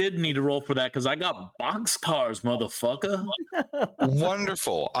 I did need to roll for that because I got boxcars, motherfucker.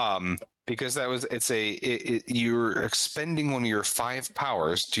 Wonderful. Because you're expending one of your 5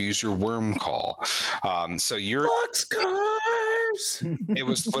 powers to use your worm call. So you're Boxcars. it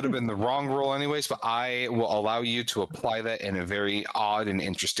would have been the wrong roll anyways, but I will allow you to apply that in a very odd and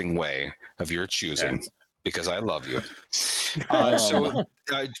interesting way of your choosing because I love you.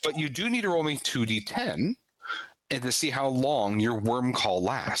 But you do need to roll me 2d10. and to see how long your worm call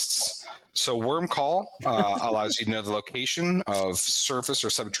lasts. So worm call allows you to know the location of surface or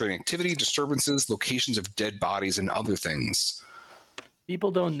subterranean activity, disturbances, locations of dead bodies, and other things.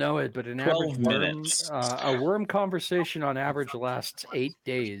 People don't know it, but an 12 average worm, minutes. a worm conversation on average lasts 8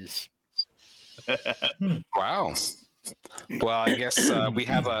 days. Wow. Well, I guess we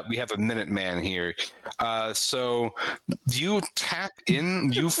have a minute man here. So you tap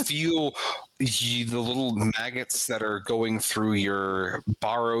in, you feel the little maggots that are going through your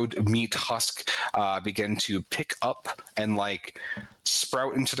borrowed meat husk begin to pick up and like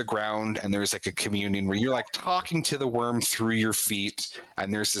sprout into the ground, and there's like a communion where you're like talking to the worm through your feet,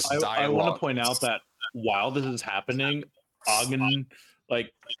 and there's this I dialogue. want to point out that while this is happening, Ogden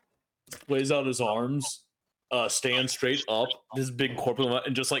like lays out his arms, stands straight up, this big corpulent,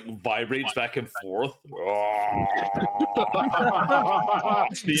 and just like vibrates back and forth.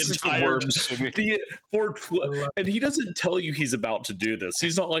 The entire and he doesn't tell you he's about to do this.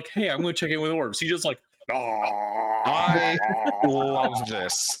 He's not like, "Hey, I'm going to check in with worms." He's just like, I love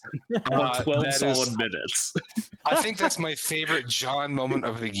this. 12 that solid is- minutes. I think that's my favorite John moment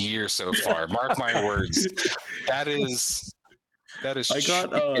of the year so far. Mark my words. That is.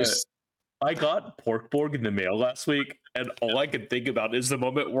 I got Porkborg in the mail last week, and all I could think about is the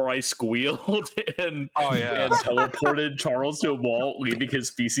moment where I squealed and teleported Charles to a wall, leaving his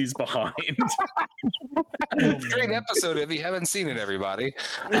species behind. Great episode if you haven't seen it, everybody.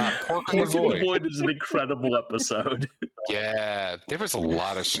 Pork in the Pork in the Void. Void is an incredible episode. Yeah, there was a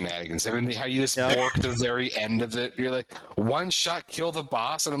lot of shenanigans. I mean, how you just pork the very end of it. You're like, one shot, kill the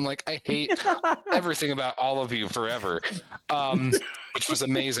boss. And I'm like, I hate everything about all of you forever. Which was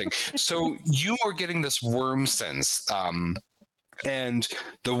amazing. So you are getting this worm sense. And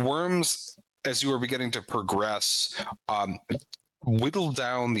the worms, as you are beginning to progress, whittle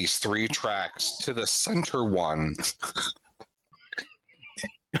down these 3 tracks to the center one.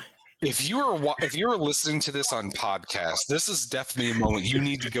 If you're listening to this on podcast, this is definitely a moment you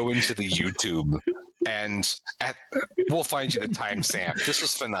need to go into the YouTube, and we'll find you the timestamp. This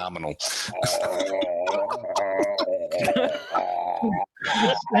was phenomenal.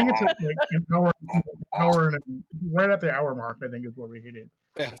 I think it's like an hour and right at the hour mark. I think is where we hit it.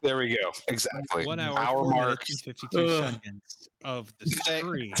 Yeah, there we go. Exactly. 1 hour, Hour 4 mark. minutes, and 52 seconds of the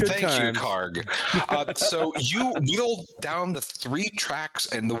stream. Thank you, times. Karg. So you wheel down the 3 tracks,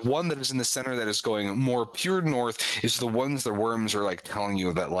 and the one that is in the center that is going more pure north is the ones the worms are like telling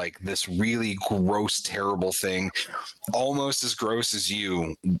you that like this really gross, terrible thing, almost as gross as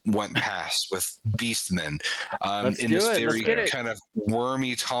you, went past with Beastmen in this very kind of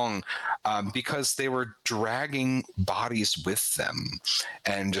wormy tongue, because they were dragging bodies with them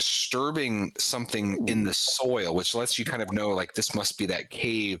and disturbing something in the soil, which lets you kind of know like this must be that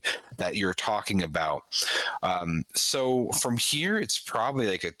cave that you're talking about. So from here, it's probably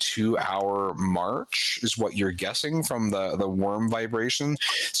like a 2-hour march is what you're guessing from the worm vibration.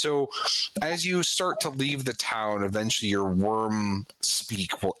 So as you start to leave the town, eventually your worm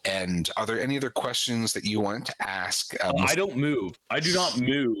speak will end. Are there any other questions that you want to ask? I don't move. I do not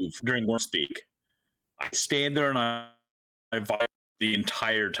move during worm speak. I stand there and I vibrate the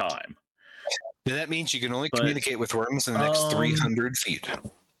entire time. Then that means you can only communicate with worms in the next 300 feet.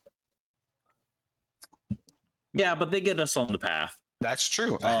 Yeah, but they get us on the path. That's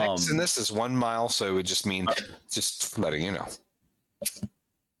true. A hex in this is 1 mile, so it would just mean just letting you know.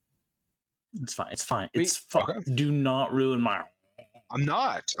 It's fine. It's fine. It's fine. Okay. Do not ruin my. I'm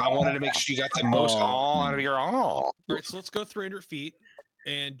not. I wanted to make sure you got the most all out of your all. All right, so let's go 300 feet.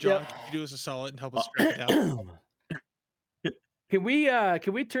 And John, can you do us a solid and help us track it down? Can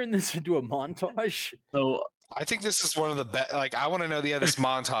we turn this into a montage? So I think this is one of the best. Like, I want to know this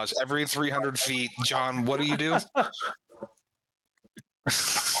montage every 300 feet. John, what do you do?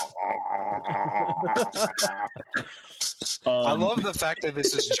 I love the fact that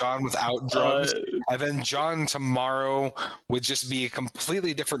this is John without drugs, and then John tomorrow would just be a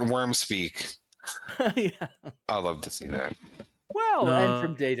completely different worm speak. Yeah. I love to see that. Well, and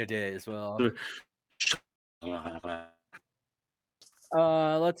from day to day as well.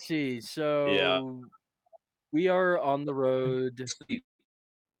 Let's see. So we are on the road.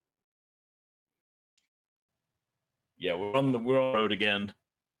 Yeah, we're on the road again.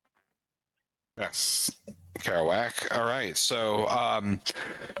 Yes. Kerouac. All right. So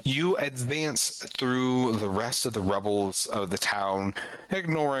you advance through the rest of the rubbles of the town,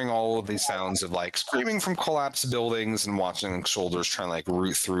 ignoring all of these sounds of like screaming from collapsed buildings and watching soldiers trying to like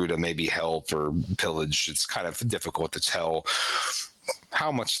root through to maybe help or pillage. It's kind of difficult to tell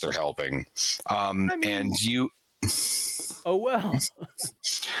how much they're helping. And you. Oh, well.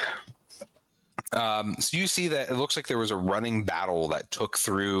 So you see that it looks like there was a running battle that took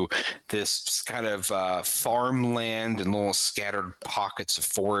through this kind of farmland and little scattered pockets of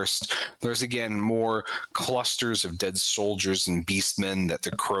forest. There's again more clusters of dead soldiers and beastmen that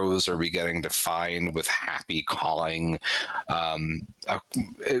the crows are beginning to find with happy cawing.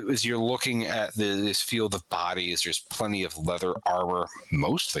 As you're looking at this field of bodies, there's plenty of leather armor,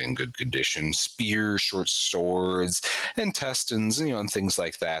 mostly in good condition, spears, short swords, intestines, and things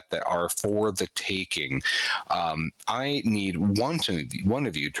like that are for the taking. I need one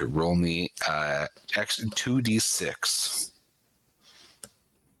of you to roll me X 2d6.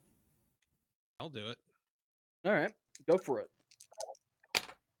 I'll do it. All right, go for it.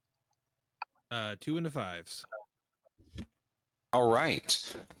 2 and 5s. All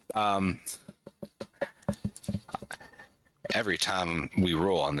right. Every time we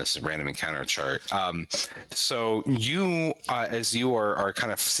roll on this random encounter chart. So you, as you are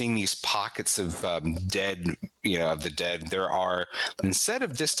kind of seeing these pockets of dead, of the dead, there are, instead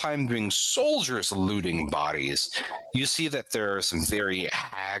of this time being soldiers looting bodies, you see that there are some very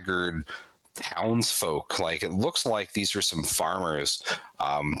haggard townsfolk. Like, it looks like these are some farmers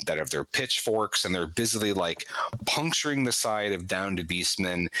that have their pitchforks, and they're busily like puncturing the side of downed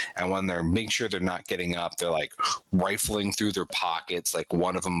beastmen, and when they're making sure they're not getting up, they're like rifling through their pockets. Like,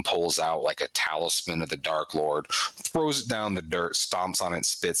 one of them pulls out like a talisman of the Dark Lord, throws it down the dirt, stomps on it,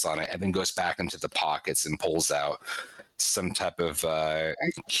 spits on it, and then goes back into the pockets and pulls out some type of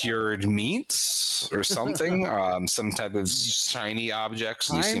cured meats or something, some type of shiny objects.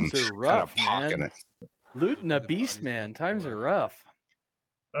 And you see Times him are kind rough, of pocking man. it. Looting a beast, man. Times are rough.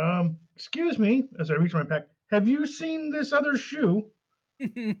 Excuse me, as I reach my pack. Have you seen this other shoe?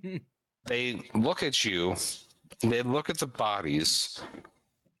 They look at you. They look at the bodies.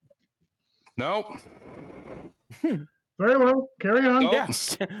 Nope. Very well, carry on. Nope.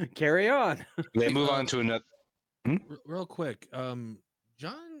 Yeah, carry on. They move on to another. Real quick, John,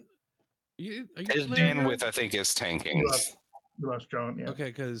 are you His still there? bandwidth, I think, is tanking. You lost John, yeah. Okay,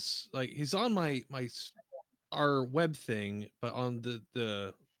 because like he's on our web thing, but on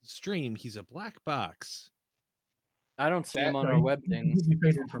the stream he's a black box. I don't see him on No, our he- web thing. He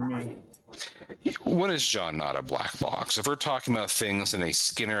faded from me. When is John not a black box? If we're talking about things in a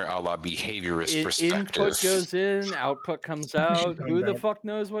Skinner a la behaviorist perspective. Input goes in, output comes out. Coming Who the back. fuck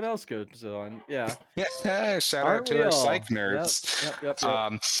knows what else goes on? Yeah. Yeah, shout Aren't out to we our all? psych nerds.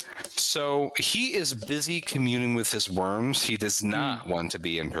 Yep. So he is busy communing with his worms. He does not want to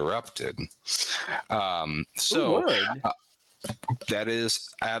be interrupted. Who So would? that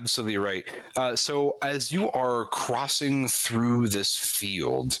is absolutely right. So as you are crossing through this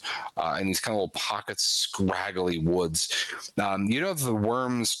field in these kind of little pockets, scraggly woods, the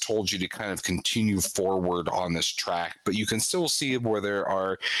worms told you to kind of continue forward on this track, but you can still see where there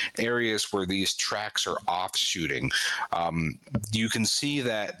are areas where these tracks are offshooting. You can see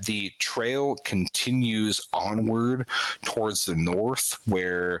that the trail continues onward towards the north,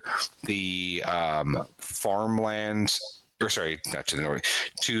 where the farmland, or sorry, not to the north,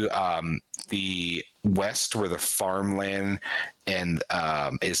 to the west, where the farmland and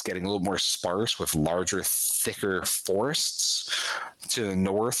is getting a little more sparse with larger, thicker forests. To the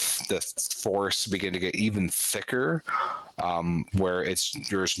north, the forests begin to get even thicker, where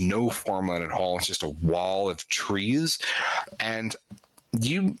there's no farmland at all. It's just a wall of trees, and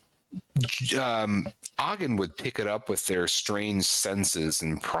Ogden would pick it up with their strange senses,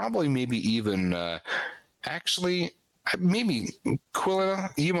 and probably maybe even actually. Maybe Quilla,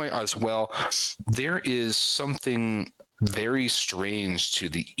 you might as well. There is something very strange to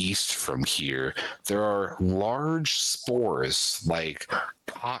the east from here. There are large spores, like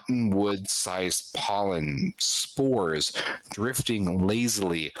cottonwood-sized pollen spores, drifting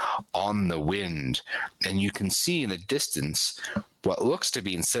lazily on the wind. And you can see in the distance what looks to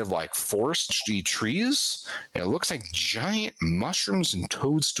be, instead of like forestry trees, it looks like giant mushrooms and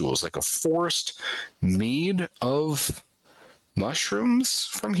toadstools, like a forest made of mushrooms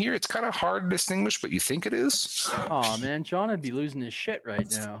from here. It's kind of hard to distinguish, but you think it is. Oh man, John would be losing his shit right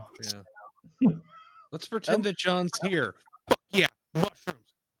now. Yeah. Let's pretend that John's here. Fuck yeah,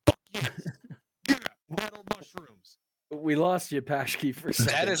 mushrooms. Fuck yeah. Yeah, metal mushrooms. We lost you, Pashki, for a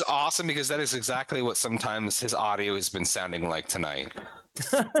second. That is awesome, because that is exactly what sometimes his audio has been sounding like tonight.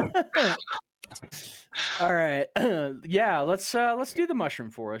 All right. Yeah, let's do the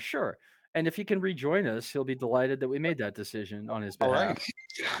mushroom for us, sure. And if he can rejoin us, he'll be delighted that we made that decision on his All behalf.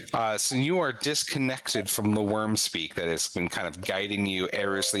 right. So you are disconnected from the worm speak that has been kind of guiding you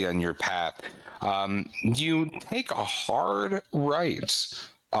airlessly on your path. You take a hard right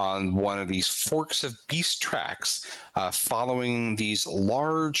on one of these forks of beast tracks, following these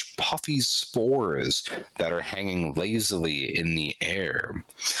large puffy spores that are hanging lazily in the air.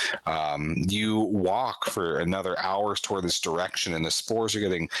 You walk for another hour toward this direction, and the spores are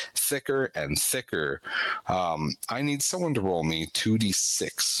getting thicker and thicker. I need someone to roll me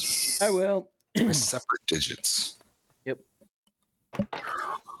 2d6. I will. Separate digits. Yep.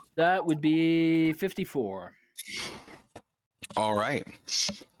 That would be 54. All right.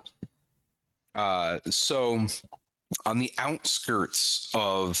 So on the outskirts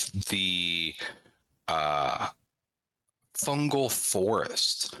of the fungal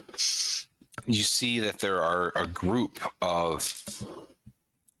forest, you see that there are a group of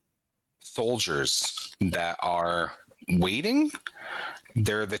soldiers that are waiting.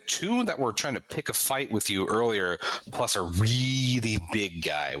 They're the two that were trying to pick a fight with you earlier, plus a really big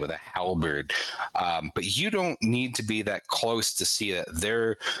guy with a halberd. But you don't need to be that close to see that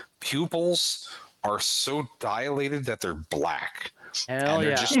their pupils are so dilated that they're black. Hell And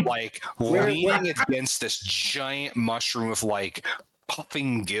they're yeah. just like leaning against this giant mushroom with like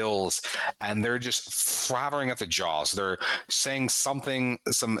puffing gills, and they're just flattering at the jaws. They're saying something,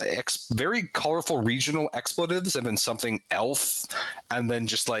 some very colorful regional expletives, and then something elf, and then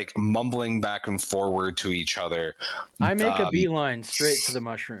just like mumbling back and forward to each other. I make a beeline straight to the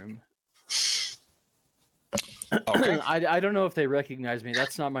mushroom. Okay. I don't know if they recognize me.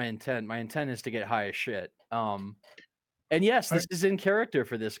 That's not my intent. My intent is to get high as shit. And yes, this is in character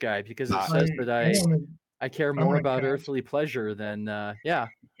for this guy because it says that I care more about earthly pleasure than yeah.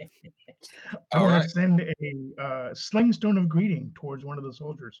 I want to send a sling stone of greeting towards one of the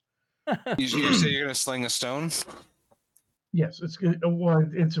soldiers. You say you're going to sling a stone? Yes, it's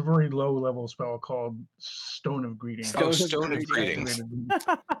a very low level spell called Stone of Greeting. Stone of Greeting.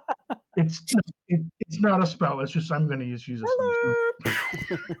 It's not a spell. It's just I'm going to use a sling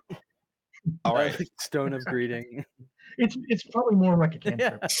stone. All right. Stone of Greeting. It's probably more like a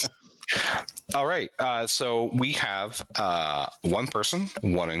cantrip. Yeah. All right. So we have one person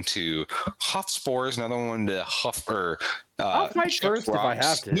wanting to huff spores, another one to huff or. I'll fight first if I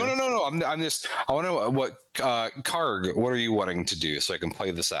have to. No. I'm just. I want to know what Karg. What are you wanting to do so I can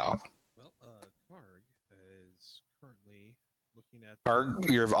play this out? Well, Karg is currently looking at. Karg,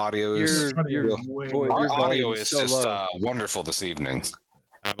 your audio is. Our audio is so just wonderful this evening.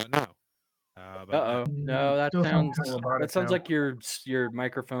 How about now? No, that sounds like your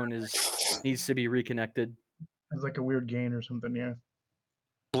microphone needs to be reconnected. It's like a weird gain or something, yeah.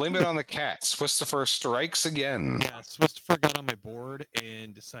 Blame it on the cat. Swistifer strikes again. Yeah, Swistifer got on my board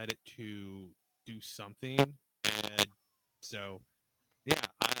and decided to do something, and so yeah,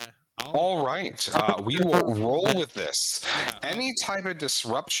 all right, we will roll with this. Any type of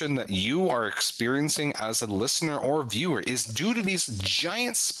disruption that you are experiencing as a listener or viewer is due to these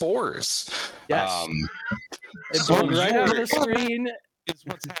giant spores. Yes. It's right on the screen. Is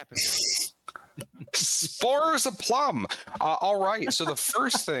what's happening. Spores of plum. All right, so the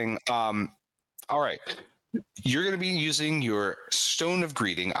first thing, all right. You're going to be using your Stone of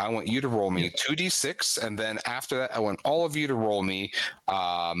Greeting. I want you to roll me 2d6, and then after that, I want all of you to roll me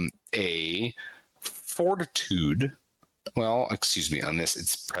a Fortitude. Well, excuse me, on this,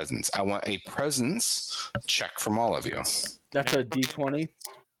 it's Presence. I want a Presence check from all of you. That's a d20?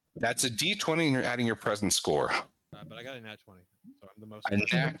 That's a d20, and you're adding your Presence score. But I got a nat 20, so I'm the most. A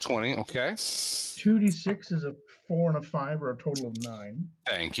nat 20, okay. 2d6 is a 4 and a 5, or a total of 9.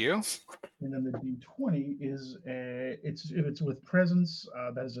 Thank you. And then the d20 is if it's with Presence,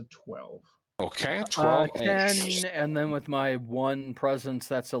 that is a 12. Okay, 12. 10, and then with my 1 Presence,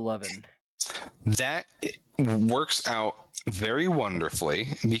 that's 11. That works out very wonderfully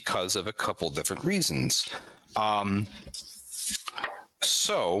because of a couple different reasons.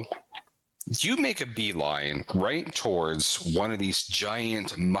 So you make a beeline right towards one of these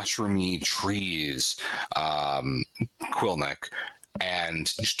giant mushroomy trees, Quillneck,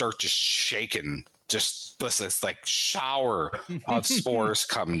 and you start just shaking. Just this like shower of spores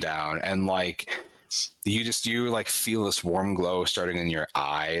come down, and like you like feel this warm glow starting in your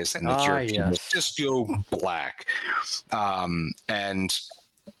eyes, and just go black. And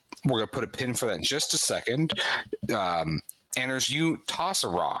we're gonna put a pin for that in just a second. Anders, you toss a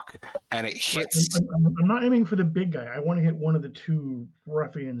rock, and it hits. I'm not aiming for the big guy. I want to hit one of the two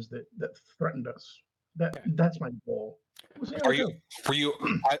ruffians that threatened us. That's my goal.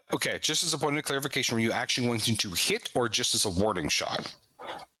 Okay, just as a point of clarification, were you actually wanting to hit or just as a warning shot?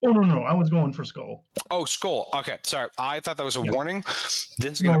 Oh, no. I was going for skull. Oh, skull. Okay, sorry. I thought that was a warning.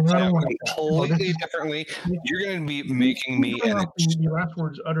 This is going to play out completely differently. You're going to be making me... The last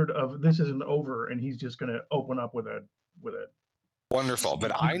words uttered of this isn't over, and he's just going to open up with a Wonderful,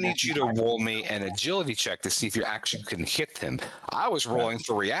 but I need you to roll me an agility check to see if you actually can hit him. I was rolling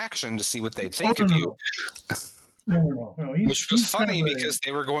for reaction to see what they think of you, No. which was He's kind funny of a, because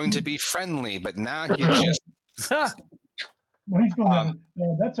they were going to be friendly, but now you just well, he's going Um,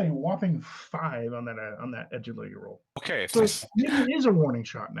 down. That's a whopping 5 on that agility roll. okay. So maybe it is a warning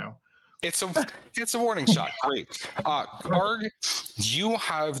shot now. It's a warning shot. Great. Karg, you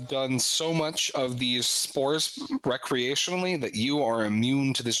have done so much of these spores recreationally that you are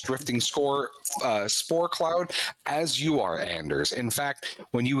immune to this drifting spore cloud, as you are, Anders. In fact,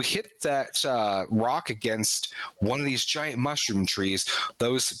 when you hit that rock against one of these giant mushroom trees,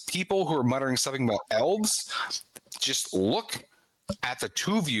 those people who are muttering something about elves just look at the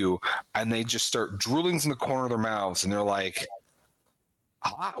two of you and they just start drooling from the corner of their mouths, and they're like,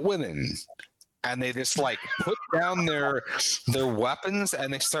 hot women, and they just like put down their weapons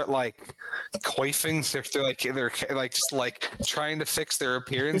and they start like coiffing. They're like just like trying to fix their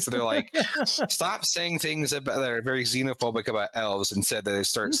appearance. They're like, stop saying things that are very xenophobic about elves. Instead, they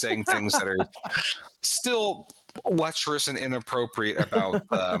start saying things that are still lecherous and inappropriate about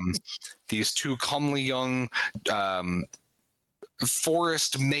these two comely young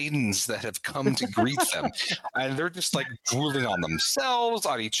forest maidens that have come to greet them, and they're just like drooling on themselves,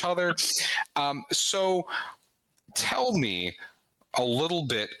 on each other. So tell me a little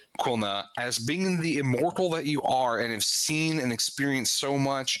bit, Quilna, as being the immortal that you are and have seen and experienced so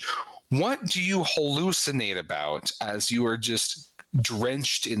much, what do you hallucinate about as you are just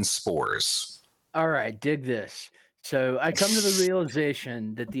drenched in spores? All right, dig this. So I come to the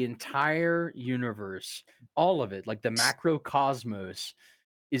realization that the entire universe, all of it, like the macrocosmos,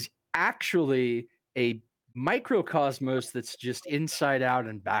 is actually a microcosmos that's just inside out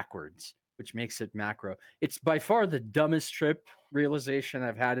and backwards, which makes it macro. It's by far the dumbest trip realization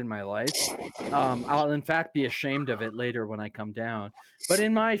I've had in my life. I'll in fact be ashamed of it later when I come down. But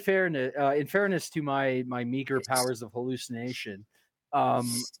in fairness to my meager powers of hallucination,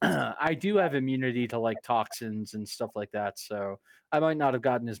 I do have immunity to like toxins and stuff like that, so I might not have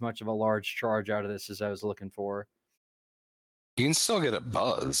gotten as much of a large charge out of this as I was looking for. You can still get a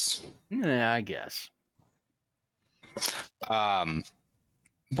buzz. Yeah, I guess. But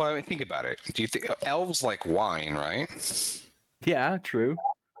I mean, think about it. Do you think elves like wine, right? Yeah, true.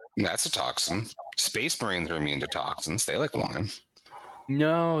 That's a toxin. Space Marines are immune to toxins. They like wine.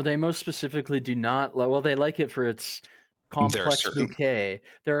 No, they most specifically do not. Well, they like it for its complex bouquet.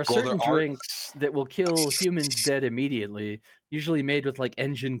 There are certain drinks that will kill humans dead immediately, usually made with like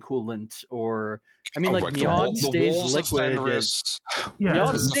engine coolant or, I mean, like Mead stays liquid. Mead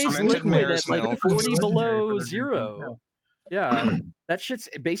stays liquid at like 40 below zero. Yeah, that shit's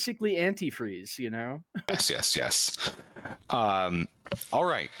basically antifreeze, you know? Yes. All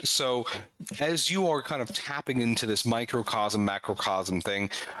right. So as you are kind of tapping into this microcosm, macrocosm thing,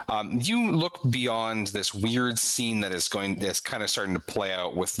 you look beyond this weird scene that's kind of starting to play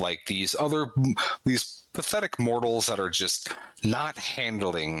out with like these pathetic mortals that are just not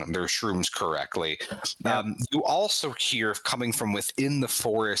handling their shrooms correctly. You also hear, coming from within the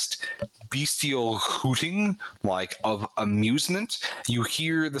forest, bestial hooting, like of amusement. You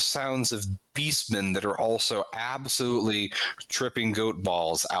hear the sounds of beastmen that are also absolutely tripping goat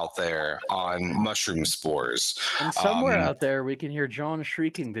balls out there on mushroom spores. And somewhere out there, we can hear John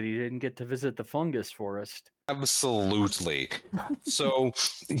shrieking that he didn't get to visit the fungus forest. Absolutely. So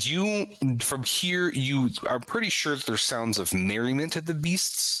from here, you are pretty sure that there's sounds of merriment at the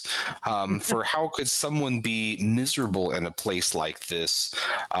beasts. For how could someone be miserable in a place like this?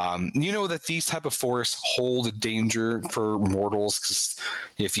 You know that these type of forests hold danger for mortals, because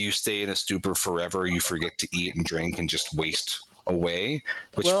if you stay in a stupor forever, you forget to eat and drink and just waste away,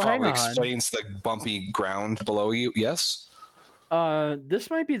 which probably explains the bumpy ground below you. Yes? This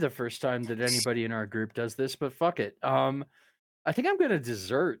might be the first time that anybody in our group does this, but fuck it. I think I'm gonna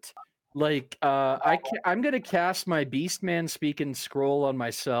desert. Like, I'm gonna cast my Beastman speaking scroll on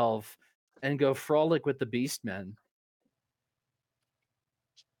myself and go frolic with the Beastmen.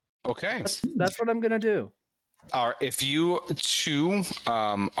 Okay. That's what I'm gonna do. If you two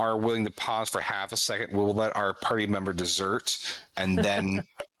are willing to pause for half a second, we'll let our party member desert, and then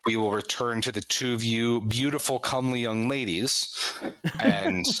we will return to the two of you beautiful, comely young ladies.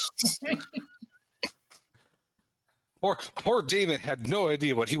 And poor Damon had no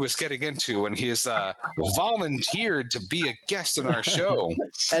idea what he was getting into when he has volunteered to be a guest in our show.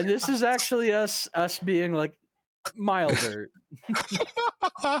 And this is actually us being like milder.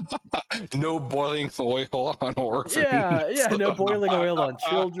 No boiling oil on orphans. Yeah, no boiling oil on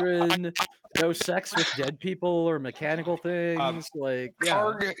children. no sex with dead people or mechanical things. Like, yeah.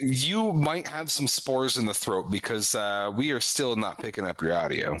 Karg, you might have some spores in the throat because we are still not picking up your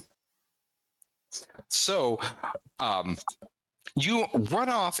audio. So, you run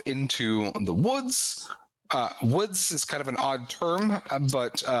off into the woods. Woods is kind of an odd term,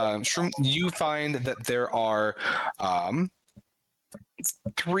 but Shroom, you find that there are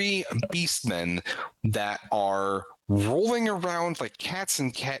 3 beastmen that are rolling around like cats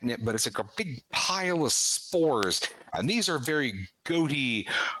in catnip, but it's like a big pile of spores. And these are very goaty,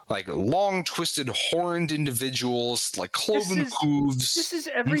 like long twisted horned individuals, like cloven hooves. This is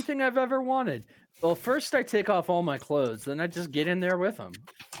everything I've ever wanted. Well, first I take off all my clothes, then I just get in there with them.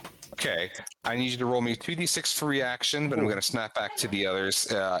 Okay, I need you to roll me 2d6 for reaction, but I'm going to snap back to the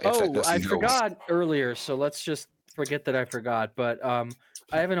others. I forgot earlier, so let's just forget that I forgot. But I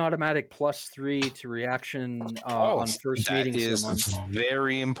have an automatic +3 to reaction on first meeting someone. That is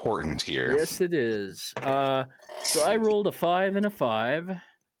very important here. Yes, it is. So I rolled a 5 and a 5,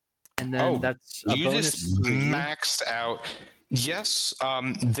 and then that's a you bonus just 3. maxed out. Yes,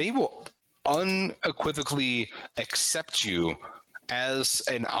 they will unequivocally accept you as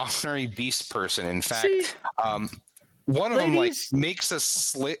an honorary beast person. In fact, one of them like makes a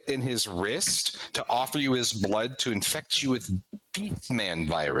slit in his wrist to offer you his blood to infect you with Beastman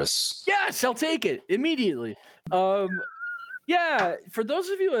virus. Yes, I'll take it immediately. Yeah, for those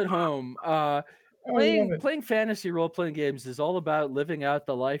of you at home, playing fantasy role-playing games is all about living out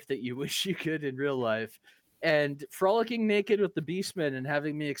the life that you wish you could in real life. And frolicking naked with the Beastmen and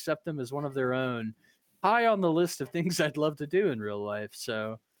having me accept them as one of their own, high on the list of things I'd love to do in real life.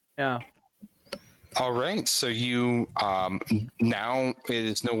 So, yeah. All right. So you now it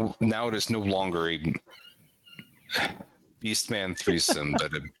is no longer a Beastman threesome,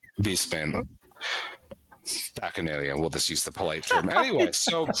 but a Beastman bacchanalia. We'll just use the polite term. Anyway,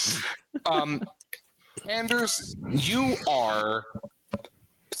 so Anders, you are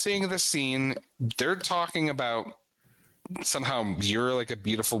seeing the scene. They're talking about somehow you're like a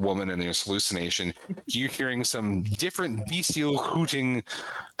beautiful woman and there's hallucination. You're hearing some different bestial hooting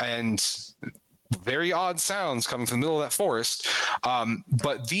and very odd sounds coming from the middle of that forest.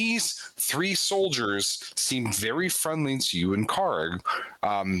 But these 3 soldiers seem very friendly to you and Karg.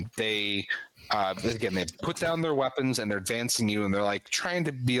 They put down their weapons and they're advancing you, and they're like trying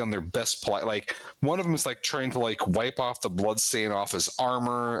to be on their best polite. Like one of them is like trying to like wipe off the blood stain off his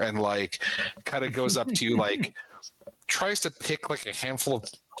armor, and like kind of goes up to you, like tries to pick like a handful of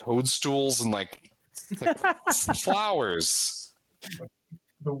toadstools and like flowers.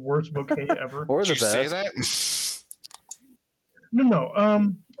 The worst bouquet ever. Or the Did you best. say that?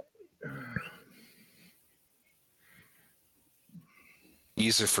 No.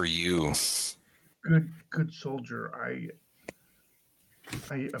 These are for you. Good soldier. I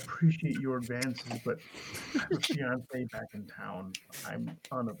appreciate your advances, but I have a fiance back in town. I'm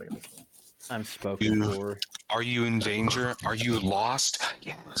unavailable. I'm spoken for. Are you in danger? Are you lost?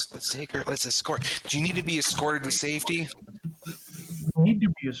 Yes, let's take her. Let's escort. Do you need to be escorted to safety? We need to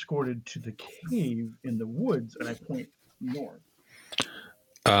be escorted to the cave in the woods, and I point north.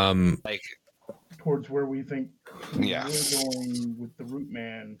 Like towards where we think we're Yeah. going with the root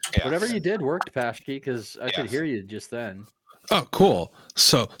man. Yeah. Whatever you did worked, Pashki, because I could hear you just then. Oh, cool.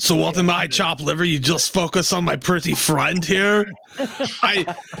 So what am I, chopped liver? You just focus on my pretty friend here?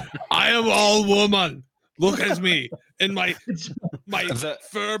 I am all woman. Look at me in my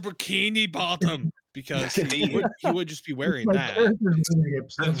fur bikini bottom, because he would just be wearing that.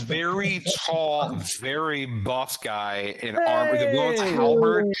 The very tall, very buff guy in armor, the one with the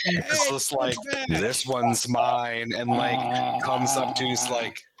halberd, is just like, this one's mine, and like comes up to you, he's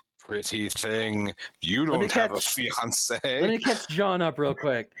like, pretty thing, you don't have a fiance. Let me catch John up real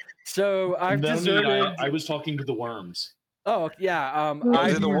quick. So I've deserted. I was talking to the worms. Oh yeah,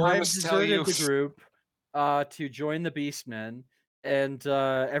 Did the worms I've tell you? deserted the group to join the Beastmen, and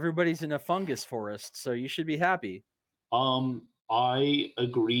everybody's in a fungus forest, so you should be happy. I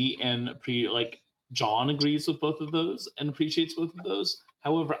agree, and John agrees with both of those and appreciates both of those.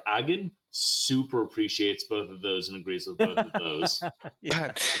 However, Agan super appreciates both of those and agrees with both of those.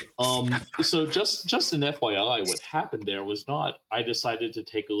 Yeah. So just an FYI, what happened there was not I decided to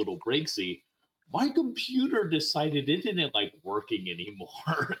take a little breaksy. My computer decided it didn't like working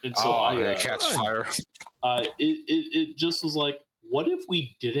anymore, and so I catch fire. It just was like, what if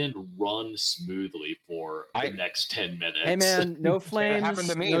we didn't run smoothly for the next 10 minutes? Hey man, no flames. It happened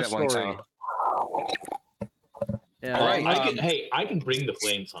to me no at one story. time. Yeah. All right. I can bring the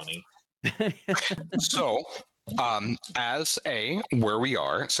flames, honey. So, as where we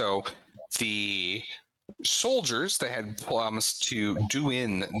are, so the soldiers that had promised to do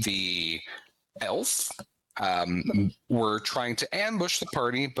in the elf were trying to ambush the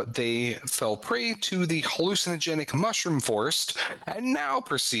party, but they fell prey to the hallucinogenic mushroom forest and now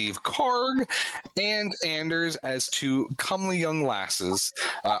perceive Karg and Anders as two comely young lasses.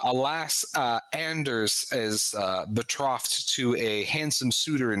 Alas, Anders is betrothed to a handsome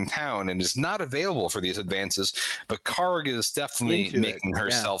suitor in town and is not available for these advances, but Karg is definitely Into it, making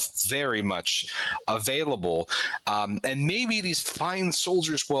herself very much available. And maybe these fine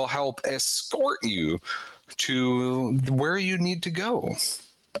soldiers will help escort you to where you need to go.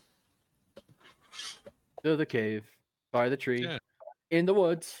 To the cave, by the tree, Yeah. in the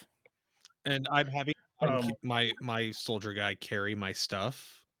woods. And I'm having Um, my soldier guy carry my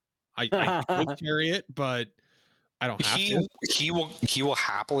stuff. I could carry it, but I don't have to. He will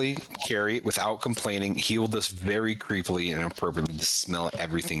happily carry it without complaining. He will just very creepily and appropriately just smell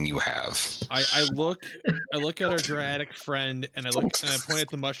everything you have. I look at our dramatic friend and I point at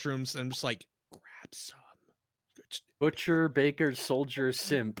the mushrooms and I'm just like, grab some. Butcher, baker, soldier,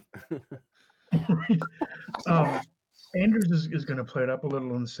 simp. Anders is going to play it up a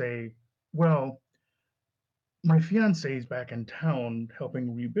little and say, well, my fiance is back in town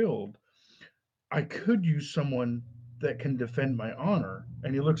helping rebuild. I could use someone that can defend my honor.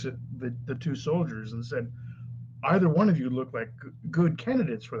 And he looks at the two soldiers and said, either one of you look like good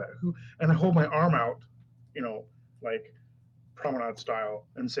candidates for that. And I hold my arm out, like promenade style,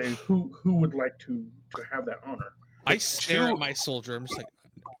 and say, who would like to have that honor? I stare at my soldier. I'm just like,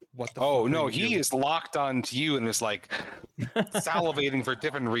 what the Oh fuck no, are you he doing? is locked on to you and is like salivating for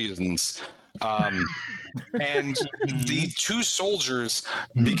different reasons. And the two soldiers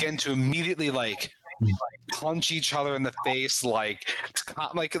begin to immediately like punch each other in the face, like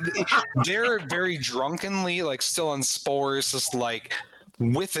they're very drunkenly like still on spores, just like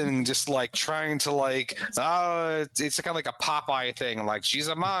whipping, just like trying to like it's kind of like a Popeye thing, like she's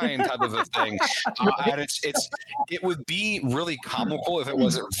a mine type of a thing. And it would be really comical if it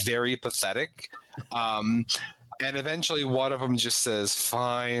wasn't very pathetic. And eventually one of them just says,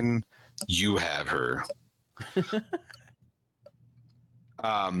 fine, you have her.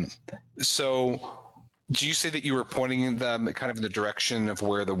 So do you say that you were pointing them kind of in the direction of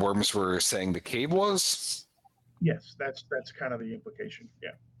where the worms were saying the cave was? Yes, that's kind of the implication. Yeah,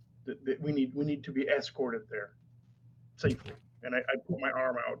 that we need to be escorted there safely. And I put my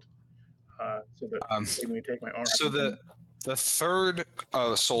arm out so that they may take my arm. So the third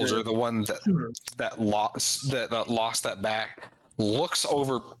soldier, the one that lost that back, looks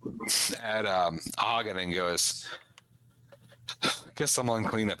over at Hagen and goes, guess I'm on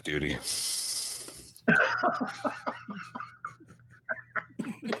cleanup duty.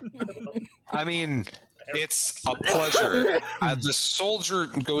 I mean, it's a pleasure. The soldier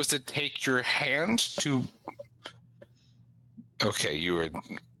goes to take your hand to. Okay, you were.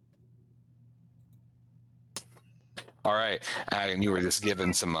 All right, and you were just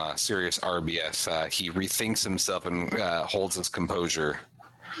given some serious RBS. He rethinks himself and holds his composure.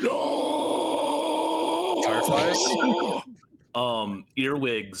 No! Fireflies?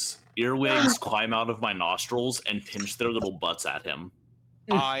 Earwigs climb out of my nostrils and pinch their little butts at him.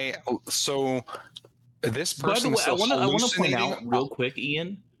 So this By the person. way, I want to point out real quick,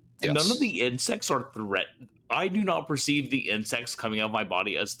 Ian. Yes. None of the insects are threat. I do not perceive the insects coming out of my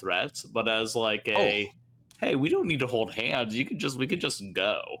body as threats, but as like hey, we don't need to hold hands. We could just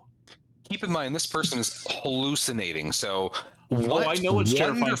go. Keep in mind, this person is hallucinating. So I know it's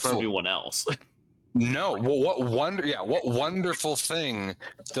terrifying for everyone else. No, well, what wonderful thing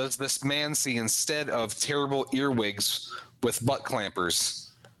does this man see instead of terrible earwigs with butt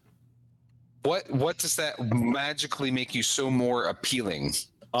clampers? What does that magically make you so more appealing?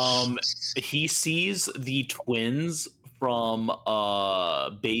 He sees the twins from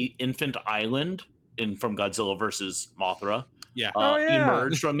Infant Island from Godzilla versus Mothra. Yeah.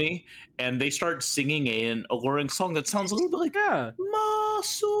 Emerge from me, and they start singing an alluring song that sounds a little bit like Masura.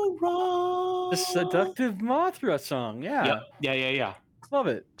 The seductive Mothra song. Yeah. Yeah. Love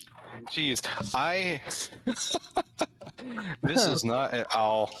it. Jeez, this is not at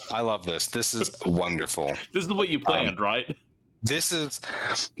all. I love this. This is wonderful. This is what you planned, right?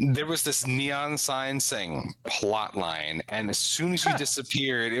 There was this neon sign saying plot line, and as soon as you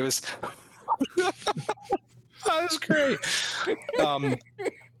disappeared, it was. That was great.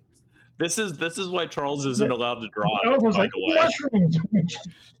 This is why Charles isn't allowed to drive. I was like, mushrooms.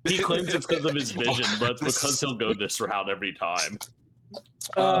 He claims it's because of his vision, but it's because he'll go this route every time.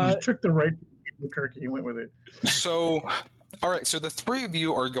 He took the right turkey. He went with it. So, All right, so the three of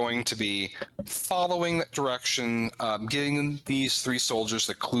you are going to be following that direction, giving these three soldiers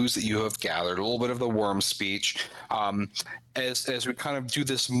the clues that you have gathered, a little bit of the worm speech, as we kind of do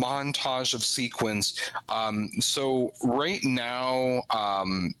this montage of sequence. So right now,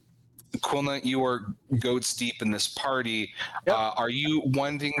 Quilna, you are goats deep in this party. Yep. Are you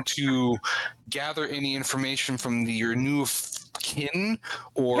wanting to gather any information from your new kin,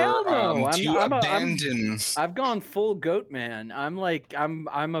 or Hell no. do you abandon? I've gone full goat man.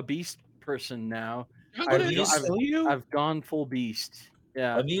 I'm a beast person now. Are these I've gone full beast.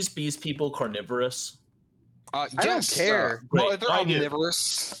 Yeah. are these beast people carnivorous? I don't care. Well, Great, they're I do.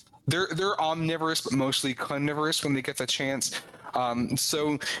 omnivorous. They're omnivorous, but mostly carnivorous when they get the chance.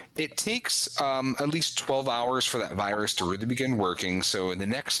 So it takes at least 12 hours for that virus to really begin working. So the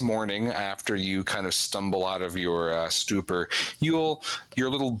next morning, after you kind of stumble out of your stupor, your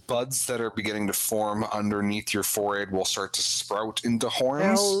little buds that are beginning to form underneath your forehead will start to sprout into horns.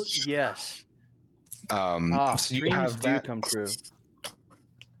 Hell yes. So you Dreams have do that. come true.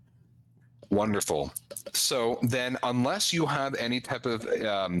 Wonderful. So then, unless you have any type of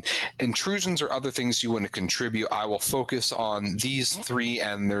intrusions or other things you want to contribute, I will focus on these three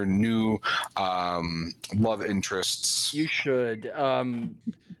and their new love interests. You should.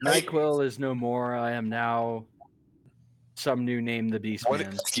 NyQuil is no more. I am now some new name, the Beast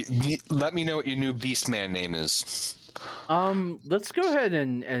Man. Let me know what your new Beast Man name is. Let's go ahead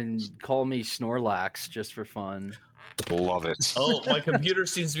and call me Snorlax just for fun. Love it. Oh, my computer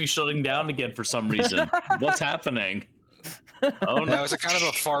seems to be shutting down again for some reason. What's happening? Oh no. That was a kind of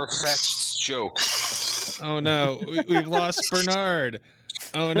a far-fetched joke. Oh no, we've lost Bernard.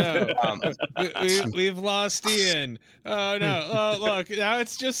 Oh no, we've lost Ian. Oh no, oh look, now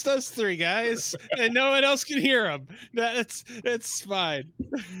it's just us three guys, and no one else can hear him. It's fine.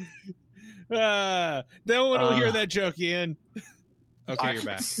 No one will hear that joke, Ian. Okay, you're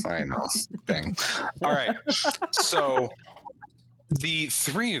back. I know. Dang. All right. So the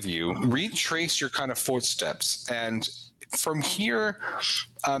three of you retrace your kind of footsteps, and from here,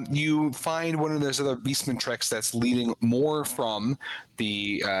 you find one of those other beastman treks that's leading more from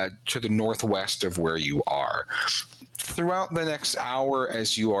the to the northwest of where you are. Throughout the next hour,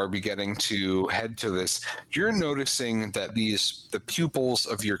 as you are beginning to head to this, you're noticing that the pupils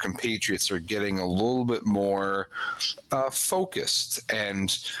of your compatriots are getting a little bit more focused,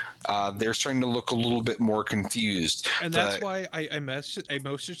 and they're starting to look a little bit more confused. And that's why I motioned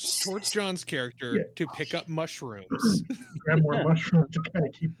towards John's character to pick up mushrooms. Grab more mushrooms to kind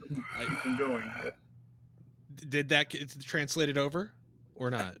of keep them going. Did that get translated over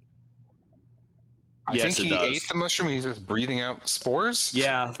or not? I think he ate the mushroom. He's just breathing out spores.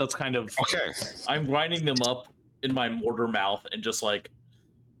 Yeah, that's kind of okay. I'm grinding them up in my mortar mouth and just like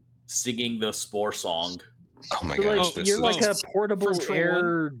singing the spore song. Oh my gosh! You're like a portable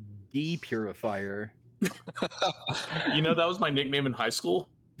air depurifier. You know, that was my nickname in high school.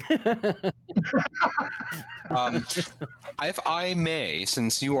 If I may,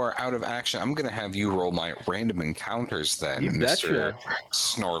 since you are out of action, I'm going to have you roll my random encounters then, Mr.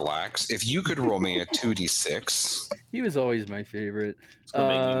 Snorlax. If you could roll me a 2d6. He was always my favorite. It's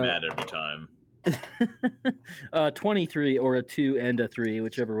going to make me mad every time. 23 or a 2 and a 3,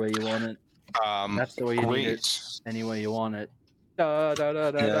 whichever way you want it. That's the way you need it. Any way you want it.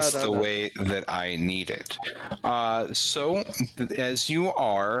 That's the way that I need it. So, as you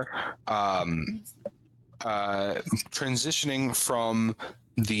are transitioning from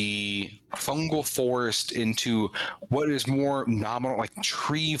the fungal forest into what is more nominal, like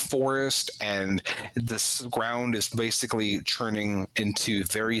tree forest, and this ground is basically churning into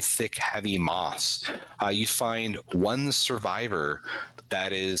very thick, heavy moss. You find one survivor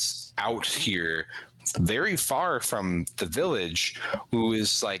that is out here very far from the village, who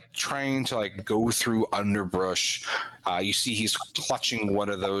is like trying to like go through underbrush. You see he's clutching one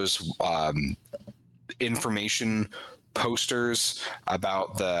of those information posters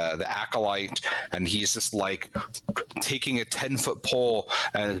about the acolyte, and he's just like taking a 10-foot pole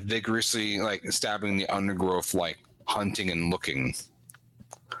and vigorously like stabbing the undergrowth, like hunting and looking.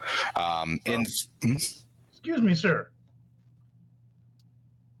 Excuse me, sir.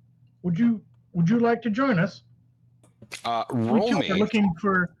 Would you like to join us? Roll me. We're looking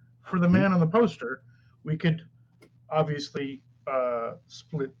for the man on the poster. We could obviously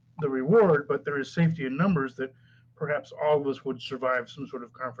split the reward, but there is safety in numbers that perhaps all of us would survive some sort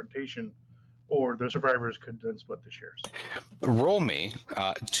of confrontation, or the survivors could then split the shares. Roll me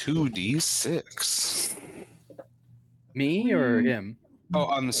 2d6. Me or him? Oh,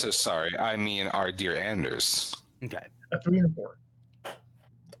 I'm so sorry. I mean our dear Anders. Okay. A 3 and a 4.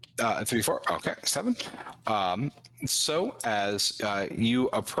 3, 4. Okay, 7. So as you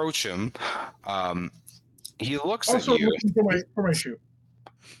approach him, he looks Also at you. looking for my shoe.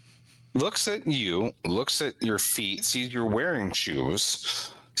 Looks at you, looks at your feet, sees you're wearing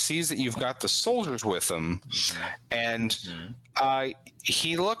shoes, sees that you've got the soldiers with him, and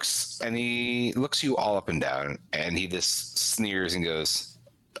he looks you all up and down, and he just sneers and goes,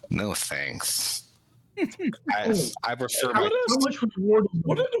 "No thanks. I prefer my." How much reward?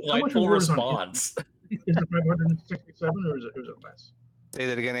 What a How much delightful reward is on it? response. Is it 567 or is it less? Say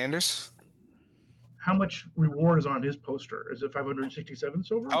that again, Anders. How much reward is on his poster? Is it 567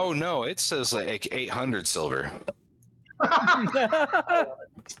 silver? Oh no, it says like 800 silver. I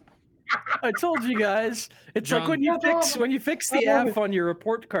told you guys. It's John, like when you fix the F on your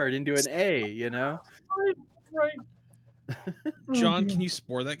report card into an A, you know? Right. John, can you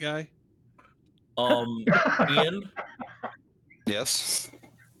spore that guy? Ian, Yes.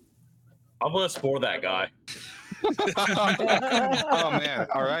 I'm gonna spore that guy. Oh man!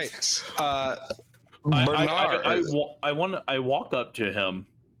 All right. Bernard. I walk up to him,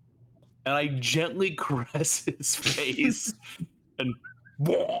 and I gently caress his face, and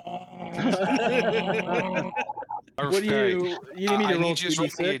What do you need me to I roll need you to roll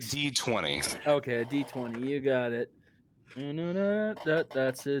me a 2d6? D20. Okay, a d20. You got it.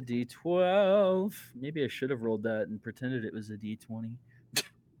 That's a d12. Maybe I should have rolled that and pretended it was a d20.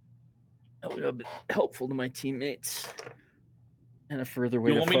 That would have been helpful to my teammates. And a further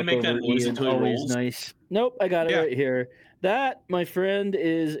way You to want me to fuck make that over noise Ian. until he Always rolls? nice. Nope, I got it Yeah. right here. That, my friend,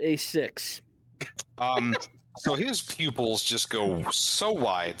 is a 6. So his pupils just go so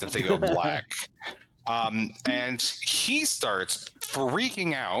wide that they go black. And he starts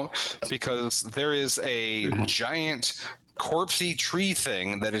freaking out because there is a giant corpsey tree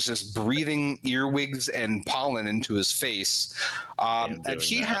thing that is just breathing earwigs and pollen into his face. And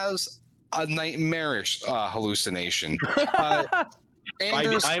he has a nightmarish hallucination.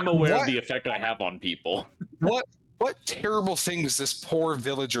 Anders, I'm aware what- of the effect I have on people. What terrible thing is this poor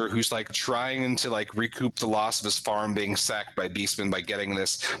villager who's like trying to like recoup the loss of his farm being sacked by beastmen by getting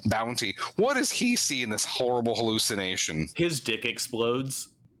this bounty? What does he see in this horrible hallucination? His dick explodes.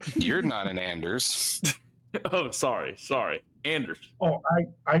 You're not an Anders. Oh, sorry, Anders. Oh,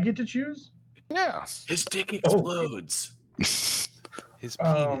 I get to choose? Yeah. His dick explodes. His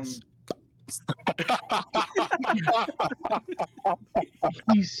penis.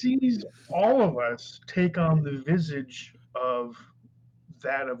 He sees all of us take on the visage of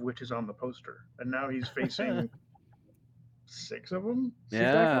that of which is on the poster, and now he's facing 6 of them. 6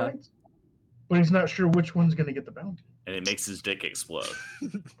 Yeah. acolytes? But he's not sure which one's going to get the bounty. And it makes his dick explode.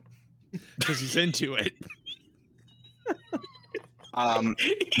 Because he's into it.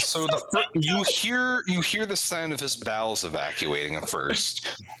 So you hear the sound of his bowels evacuating at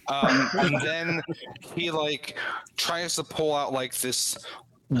first, and then he like tries to pull out like this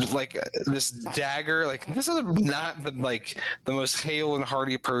dagger. Like, this is not the most hale and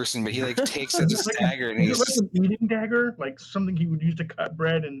hearty person, but he like takes this dagger and Is he's it like an eating dagger, like something he would use to cut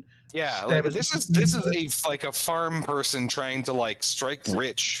bread and yeah. stab Like, it? this is a farm person trying to like strike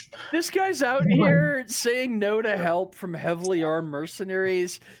rich. This guy's out here saying no to help from heavily armed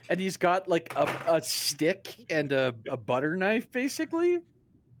mercenaries, and he's got like a stick and a butter knife, basically.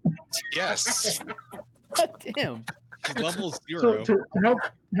 Yes. God damn. Level So 0. to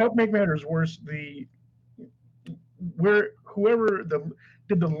help make matters worse, whoever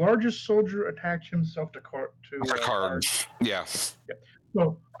did the largest soldier attach himself to Card. Yeah.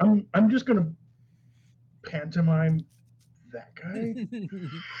 So I'm just gonna pantomime that guy.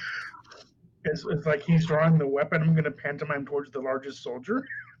 It's like he's drawing the weapon. I'm gonna pantomime towards the largest soldier.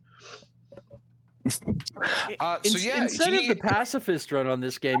 Instead of the pacifist run on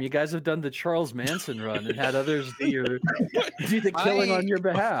this game, you guys have done the Charles Manson run and had others do the killing on your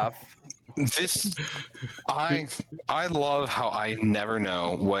behalf. I love how I never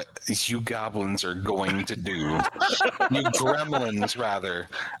know what you goblins are going to do. You gremlins, rather.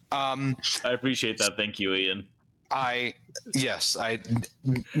 I appreciate that. Thank you, Ian. Yes, I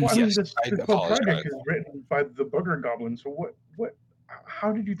Well, yes, this I whole apologize. project is written by the Booger Goblin. So what?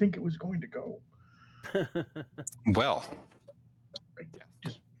 How did you think it was going to go? Well,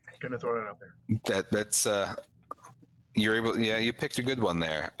 Just gonna throw that out there. that's you're able. Yeah, you picked a good one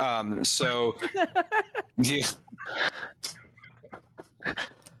there. So you.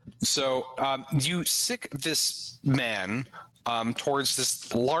 So you sick this man towards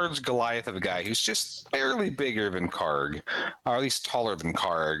this large Goliath of a guy who's just barely bigger than Karg, or at least taller than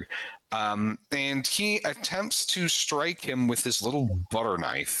Karg. And he attempts to strike him with his little butter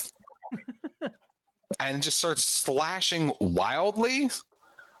knife and just starts slashing wildly.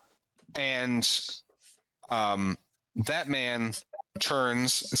 And that man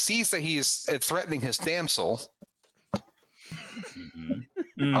turns, sees that he is threatening his damsel. Mhm.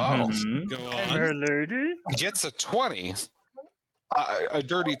 Oh. Mhm. Go And on. her lady. Gets a 20, a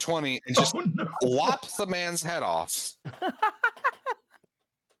dirty 20, and just Oh no! lops the man's head off.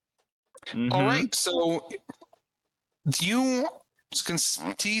 All Mhm. right, so you can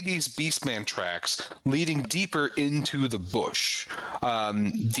see these Beastman tracks leading deeper into the bush.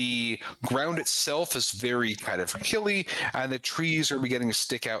 The ground itself is very kind of hilly, and the trees are beginning to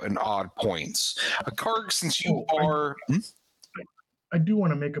stick out in odd points. Karg, since you Oh, are... I do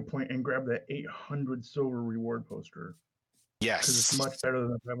want to make a point and grab that 800 silver reward poster because it's Yes, much better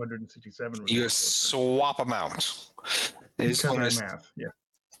than the 567 reward you poster. swap them out. This Because one I is, math, yeah.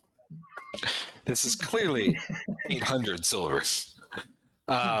 this is clearly 800 silver.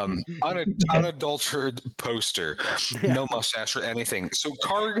 Unadulterated poster, no mustache or anything. So,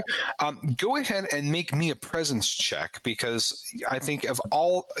 Karg, go ahead and make me a presence check because I think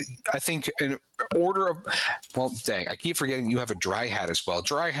in order of, well, dang, I keep forgetting you have a dry hat as well.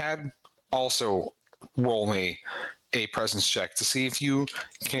 Dry hat, also roll me a presence check to see if you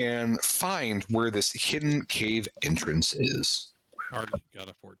can find where this hidden cave entrance is. Already got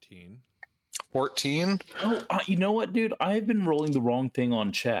a 14. 14. Oh, you know what, dude? I've been rolling the wrong thing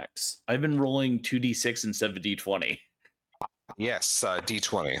on checks. I've been rolling 2d6 instead of d20. Yes,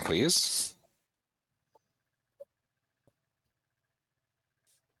 D20, please.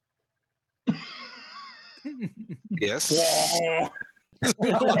 Yes.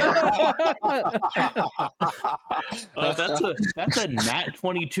 That's a nat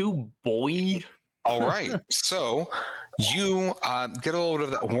 22, boy. All right. So you get a little bit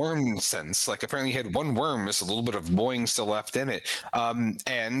of that worm sense. Like apparently you had one worm, there's a little bit of boing still left in it.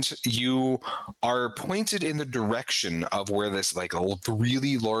 And you are pointed in the direction of where this like a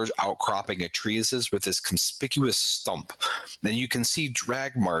really large outcropping of trees is with this conspicuous stump. Then you can see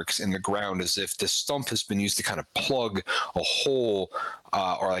drag marks in the ground as if this stump has been used to kind of plug a hole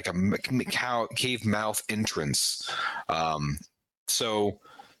or like a cave mouth entrance. So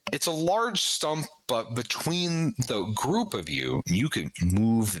it's a large stump, but between the group of you, you can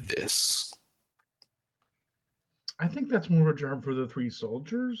move this. I think that's more of a job for the 3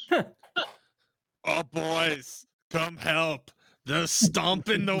 soldiers. Oh, boys, come help. The stump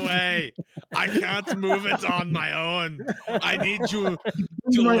in the way. I can't move it on my own. I need you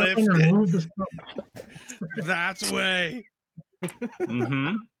to My lift finger, it move the stump. that way.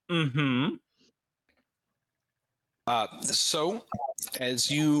 Mm-hmm. Mm-hmm. So, as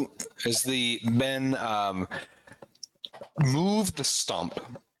the men move the stump,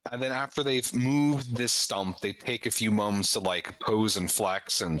 and then after they've moved this stump, they take a few moments to like pose and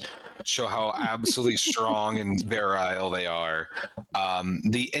flex and show how absolutely strong and virile they are.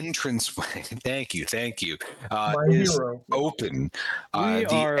 The entranceway, thank you, My is hero. open. We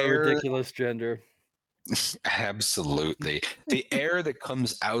The are a air, ridiculous gender. absolutely. The air that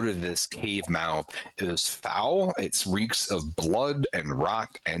comes out of this cave mouth is foul. It reeks of blood and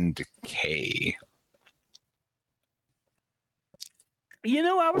rot and decay. You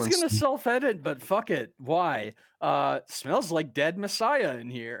know, I was Once- gonna self-edit, but fuck it. Why? Smells like dead Messiah in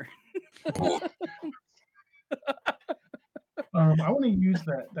here. I want to use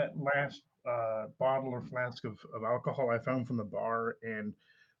that last bottle or flask of alcohol I found from the bar and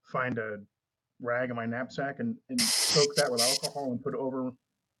find a rag in my knapsack and soak that with alcohol and put it over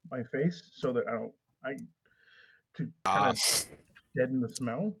my face so that I to kind of deaden the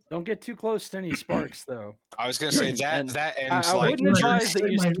smell. Don't get too close to any sparks, though. I was going to say And that I ends wouldn't like advise that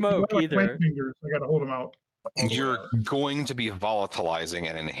you smoke my either. fingers, I got to hold them out. all the way you're out. going to be volatilizing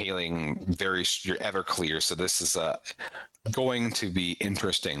and inhaling you're Everclear, so this is going to be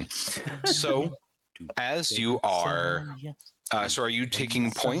interesting. So as you are so are you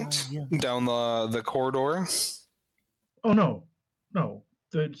taking point down the corridor? Oh no,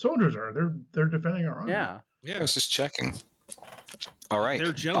 the soldiers are. They're defending our honor. Yeah. I Yeah, was just checking. All right.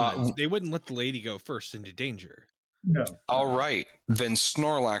 they're gentlemen. They wouldn't let the lady go first into danger. No. All right. Then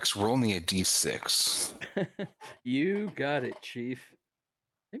Snorlax, roll me a d6. You got it, Chief.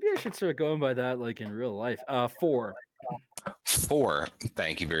 Maybe I should start going by that like in real life. 4. 4.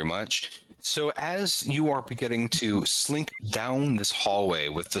 Thank you very much. So as you are beginning to slink down this hallway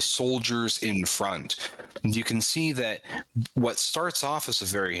with the soldiers in front, you can see that what starts off as a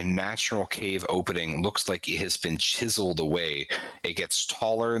very natural cave opening looks like it has been chiseled away. It gets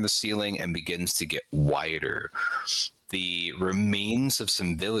taller in the ceiling and begins to get wider. the remains of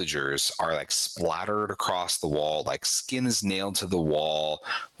some villagers are like splattered across the wall, like skin is nailed to the wall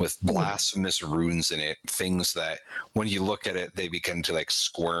with blasphemous runes in it, things that when you look at it, they begin to like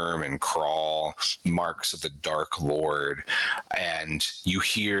squirm and crawl, marks of the Dark Lord. And you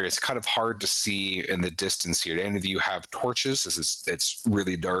hear, it's kind of hard to see in the distance here. Do any of you have torches? It's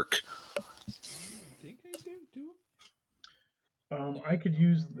really dark. I think I do. I could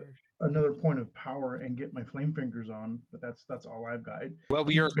use another point of power and get my flame fingers on, but that's all I've got. Well,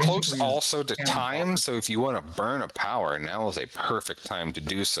 we It are close basically is also to cannon time, fodder. so if you want to burn a power, now is a perfect time to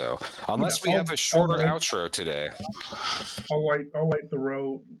do so. Unless we I'll- have a shorter I'll- outro today. I'll light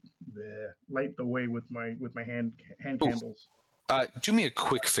the way with my hand Ooh. candles. Do me a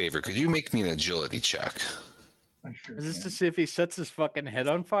quick favor. Could you make me an agility check? I sure Is this can. to see if he sets his fucking head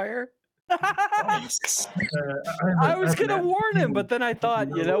on fire? Yes. I was gonna warn him, but then I thought,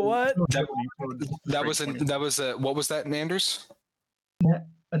 you know what? That was a what was that, Nanders?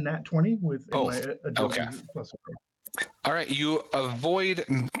 a nat 20 with Oh, my agility okay. plus. All right, you avoid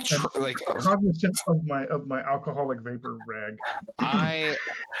like Cognizant of my alcoholic vapor rag.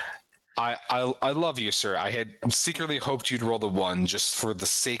 I love you, sir. I had secretly hoped you'd roll the 1 just for the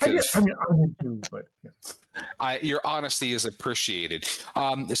sake I of. would too, but yeah. Your honesty is appreciated.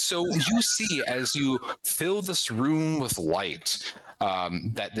 So you see, as you fill this room with light,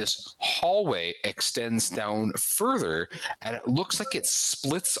 that this hallway extends down further, and it looks like it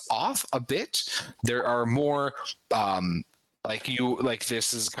splits off a bit. There are more.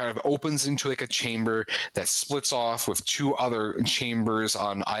 This is kind of opens into like a chamber that splits off with 2 other chambers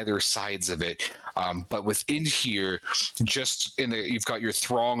on either sides of it. But within here, you've got your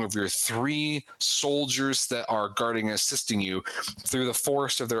throng of your 3 soldiers that are guarding and assisting you. Through the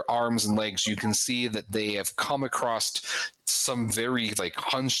forest of their arms and legs, you can see that they have come across some very like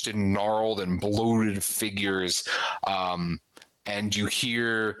hunched and gnarled and bloated figures. And you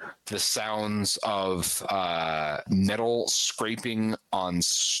hear the sounds of metal scraping on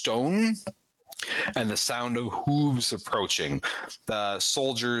stone and the sound of hooves approaching. The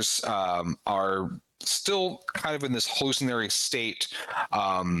soldiers are still kind of in this hallucinatory state,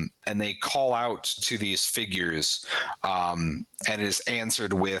 and they call out to these figures, and is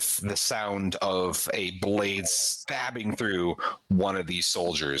answered with the sound of a blade stabbing through one of these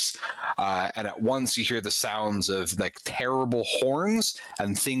soldiers. And at once you hear the sounds of like terrible horns,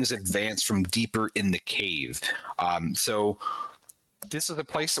 and things advance from deeper in the cave. So this is a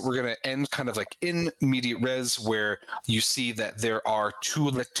place that we're going to end kind of like in medias res, where you see that there are 2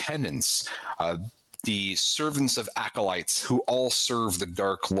 lieutenants, the servants of acolytes who all serve the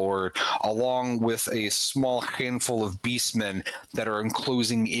Dark Lord, along with a small handful of beastmen that are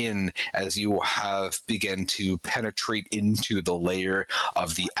enclosing in as you have begun to penetrate into the lair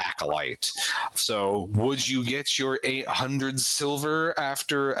of the acolyte. So would you get your 800 silver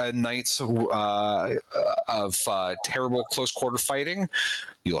after a night of terrible close quarter fighting?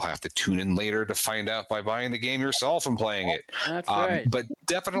 You'll have to tune in later to find out by buying the game yourself and playing it. That's right. But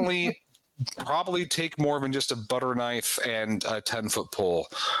definitely probably take more than just a butter knife and a 10-foot pole.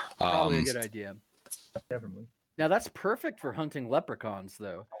 Probably a good idea. Definitely. Now that's perfect for hunting leprechauns,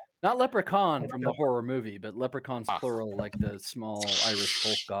 though. Not leprechaun from the horror movie, but leprechauns plural, like the small Irish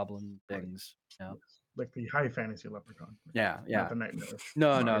folk goblin things. Yeah. Like the high fantasy leprechaun. Yeah, Not yeah. the nightmare.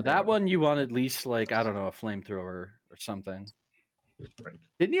 No, that one you want at least like, I don't know, a flamethrower or something. Right.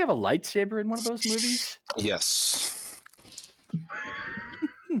 Didn't he have a lightsaber in one of those movies? Yes.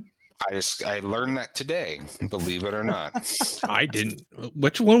 I learned that today, believe it or not. I didn't.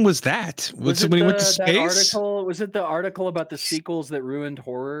 Which one was that? Was it when he went to that space? article? Was it the article about the sequels that ruined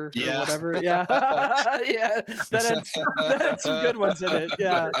horror or Yeah. whatever? Yeah, yeah. That had some good ones in it.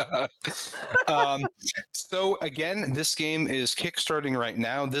 Yeah. So again, this game is kickstarting right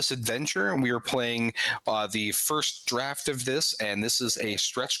now. This adventure, we are playing the first draft of this, and this is a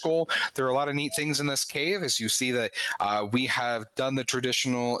stretch goal. There are a lot of neat things in this cave, as you see that we have done the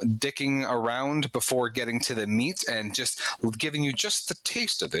traditional dicking around before getting to the meat, and just giving you just the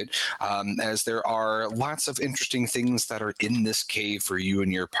taste of it, as there are lots of interesting things that are in this cave for you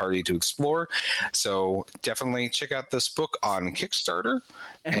and your party to explore. So definitely check out this book on Kickstarter.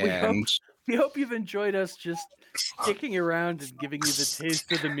 And we hope you've enjoyed us just kicking around and giving you the taste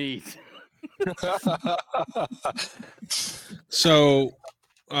of the meat. So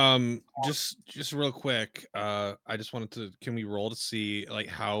just real quick. I just wanted to. Can we roll to see like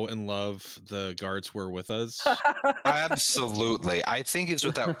how in love the guards were with us? Absolutely. I think it's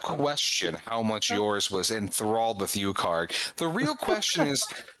without question how much yours was enthralled with you, Karg. The real question is,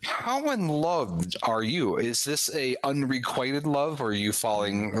 how in love are you? Is this a unrequited love, or are you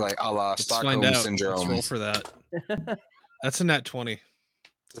falling like a la Let's find Stockholm out. Let's syndrome? roll for that. That's a nat 20.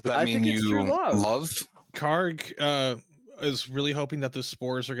 Does that I mean think it's true you love. Karg is really hoping that the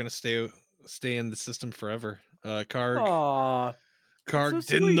spores are gonna stay in the system forever. Karg Aw, Karg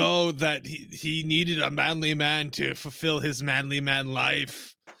so didn't sweet. know that he needed a manly man to fulfill his manly man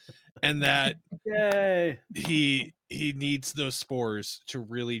life, and that Yay. he needs those spores to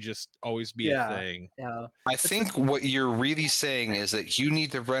really just always be a Yeah. thing. Yeah. I think what you're really saying is that you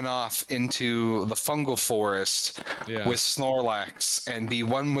need to run off into the fungal forest Yeah. with Snorlax and be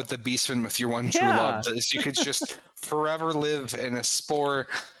one with the beastman with your one true love. Yeah. That you could just forever live in a spore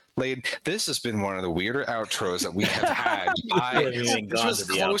laid. This has been one of the weirder outros that we have had. We haven't even This gone was to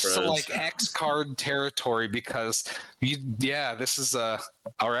the close to outros. like X card territory because this is all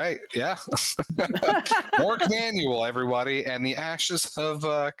right. Yeah. Mork Manual, everybody, and the ashes of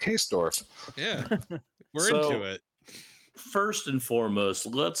Kaysdorf. Yeah. We're So- into it. First and foremost,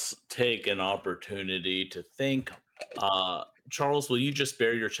 let's take an opportunity to thank Charles. Will you just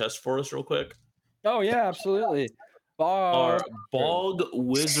bare your chest for us real quick? Oh yeah, absolutely. Our Bar. Bog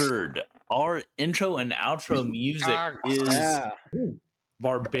Wizard. Our intro and outro music is Yeah.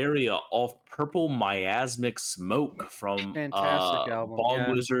 Barbaria off Purple Miasmic Smoke from Fantastic album, Bog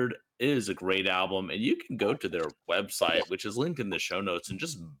yeah. Wizard. It is a great album, and you can go to their website, which is linked in the show notes, and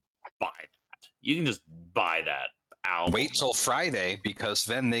just buy that. You can just buy that album. Wait till Friday because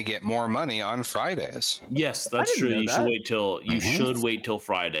then they get more money on Fridays. Yes, that's didn't true. know You should that. wait till Mhm. should wait till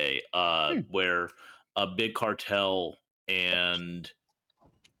Friday, where a Big Cartel and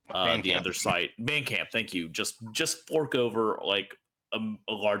the Bandcamp. other site, Bandcamp, thank you, just fork over like a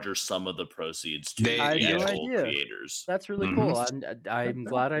larger sum of the proceeds to I the had no actual idea. creators. That's really Mhm. cool. I'm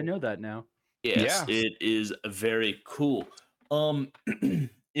glad I know that now. Yes, Yeah. it is very cool.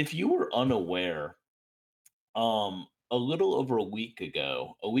 If you were unaware, a little over a week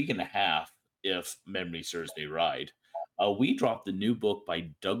ago, a week and a half, if memory serves me right, we dropped the new book by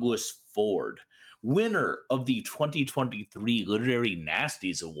Douglas Ford, winner of the 2023 Literary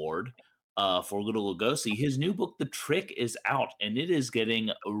Nasties Award for Little Lugosi. His new book, The Trick, is out and it is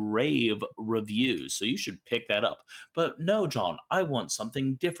getting rave reviews. So you should pick that up. But no, John, I want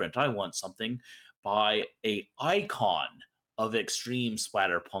something different. I want something by a icon of extreme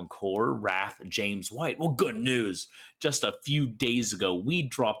splatterpunk horror, Wrath James White. Well, good news. Just a few days ago, we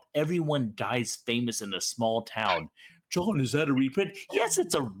dropped Everyone Dies Famous in a Small Town. John, is that a reprint? Yes,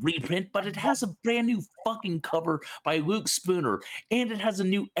 it's a reprint, but it has a brand new fucking cover by Luke Spooner, and it has a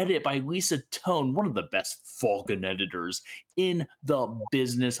new edit by Lisa Tone, one of the best Falcon editors in the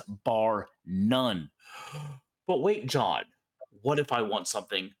business, bar none. But wait, John, what if I want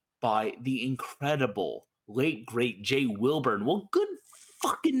something by the incredible late great Jay Wilburn? Well, good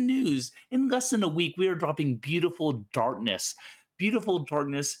fucking news. In less than a week, we are dropping Beautiful Darkness. Beautiful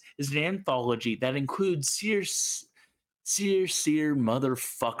Darkness is an anthology that includes Sear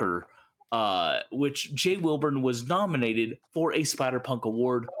Motherfucker, which Jay Wilburn was nominated for a Splatterpunk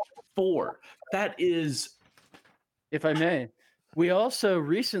Award for. That is, If I may, we also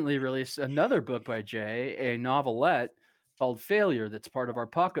recently released another book by Jay, a novelette called Failure, that's part of our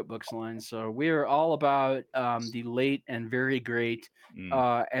pocketbooks line. So we are all about the late and very great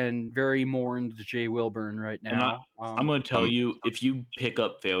and very mourned Jay Wilburn right And now. I'm going to tell you, if you pick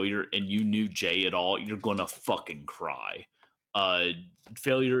up Failure and you knew Jay at all, you're going to fucking cry.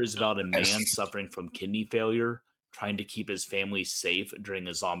 Failure is about a man suffering from kidney failure, trying to keep his family safe during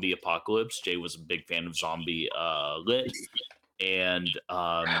a zombie apocalypse. Jay was a big fan of zombie lit, and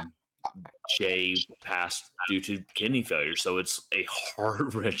Jay passed due to kidney failure. So it's a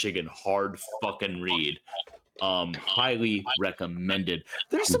heart-wrenching and hard fucking read. Highly recommended.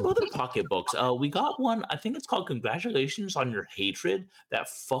 There's some other pocketbooks. We got one, I think it's called Congratulations on Your Hatred, that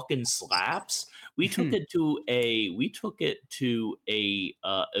fucking slaps. We took it to a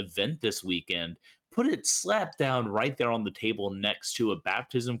event this weekend, put it slapped down right there on the table next to a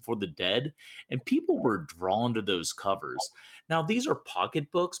baptism for the dead, and people were drawn to those covers. Now, these are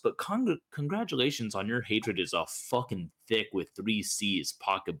pocketbooks, but Congratulations on Your Hatred is a fucking thick with 3 C's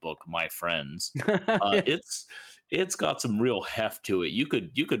pocketbook, my friends. It's got some real heft to it. You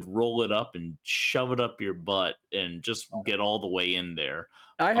could roll it up and shove it up your butt and just get all the way in there.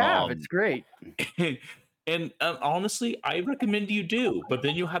 I have. It's great. And honestly, I recommend you do, but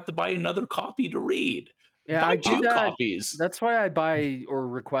then you have to buy another copy to read. Yeah, Buy I do two that. copies. That's why I buy or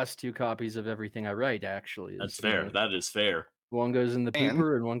request 2 copies of everything I write. Actually, That's is, fair. That is fair. one goes in the And-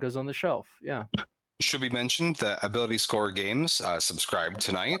 pooper and one goes on the shelf. Yeah. Should be mentioned that Ability Score Games subscribed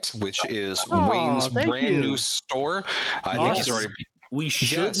tonight, which is Aw, Wayne's thank brand you. new store. I think he's Awesome. already. We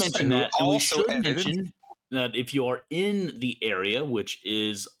should Yes, mention who that, and we also should edited- mention that if you are in the area, which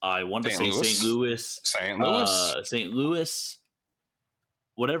is I want to say St. Louis, St. Louis,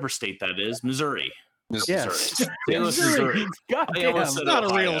 whatever state that is, Missouri. Yes. St. Louis, Missouri. I Goddamn. almost said Not a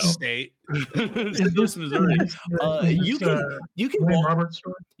Ohio. real state. St. Louis, Missouri. You can William walk. Roberts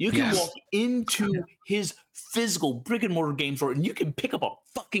store? You can Yes. walk into his physical brick and mortar game store and you can pick up a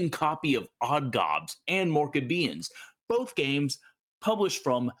fucking copy of Odd Gobs and Mork Beans. Both games published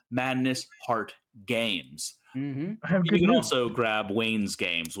from Madness Heart Games. Mm-hmm. I have You good can news. also grab Wayne's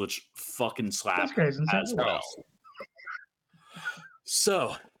games, which fucking slap This guy's in St. as Louis. well.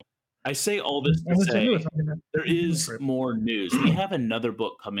 So, I say all this I'm to in St. say Louis. I'm gonna- there is trip. more news. We have another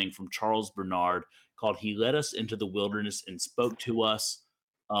book coming from Charles Bernard called He Led Us into the Wilderness and Spoke to Us.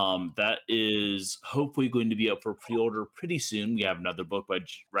 That is hopefully going to be up for pre-order pretty soon. We have another book by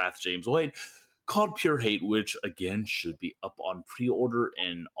Wrath James Wade called Pure Hate, which again should be up on pre-order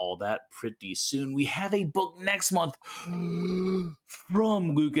and all that pretty soon. We have a book next month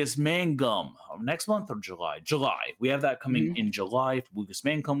from Lucas Mangum. Next month or July? July. We have that coming in July from Lucas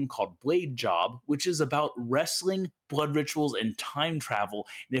Mangum called Blade Job, which is about wrestling, blood rituals, and time travel.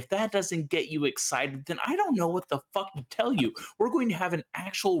 And if that doesn't get you excited, then I don't know what the fuck to tell you. We're going to have an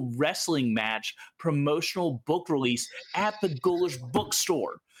actual wrestling match promotional book release at the Ghoulish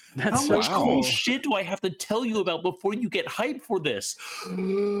bookstore. That's How so much cool cool. shit do I have to tell you about before you get hyped for this?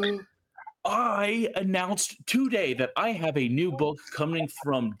 I announced today that I have a new book coming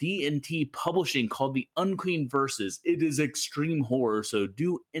from D&T Publishing called The Unclean Verses. It is extreme horror, so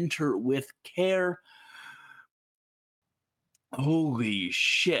do enter with care. Holy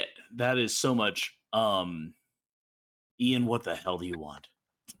shit, that is so much. Ian, what the hell do you want?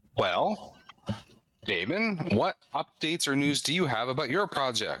 Well, Damon, what updates or news do you have about your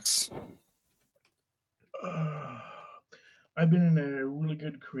projects? I've been in a really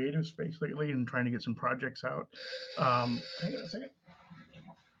good creative space lately and trying to get some projects out. Hang on a second.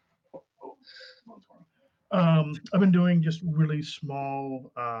 I've been doing just really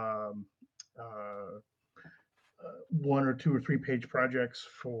small 1 or 2 or 3 page projects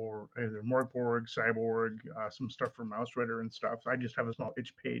for either Morkborg, Cyborg, some stuff for Mouse Rider and stuff. I just have a small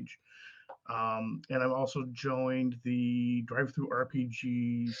itch page. And I've also joined the Drive-Thru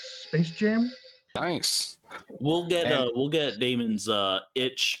RPG Space Jam. Nice. We'll get Damon's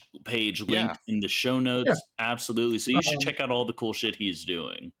itch page linked in the show notes. Yeah. Absolutely. So you should check out all the cool shit he's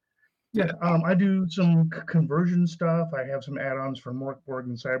doing. Yeah, I do some conversion stuff. I have some add-ons for Morkborg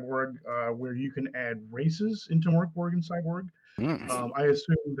and Cyborg where you can add races into Morkborg and Cyborg. I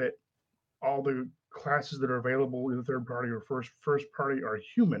assume that all the classes that are available, either third party or first party, are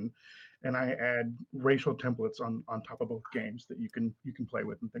human, and I add racial templates on top of both games that you can play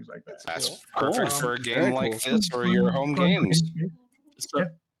with and things like that. That's perfect for a game like cool. this or your home games. So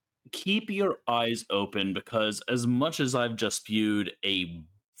keep your eyes open because as much as I've just spewed a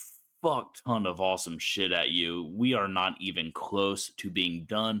fuck ton of awesome shit at you, we are not even close to being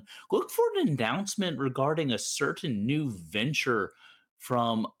done. Look for an announcement regarding a certain new venture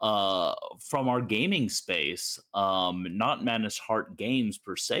from our gaming space, not Madness Heart Games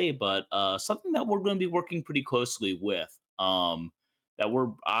per se, but something that we're going to be working pretty closely with, that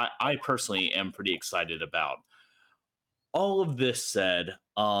I personally am pretty excited about. All of this said,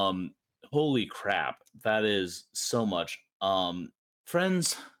 holy crap, that is so much.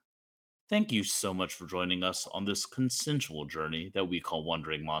 Friends, thank you so much for joining us on this consensual journey that we call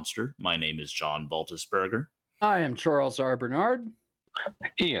Wandering Monster. My name is John Baltusberger. I am Charles R. Bernard.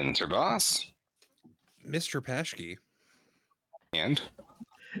 Ian Terboss. Mr. Paschke. And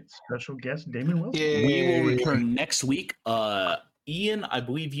Special guest Damon Wilson. We will return next week. Ian, I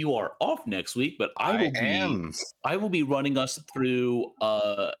believe you are off next week, but I will be running us through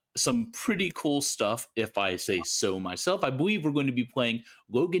some pretty cool stuff, if I say so myself. I believe we're going to be playing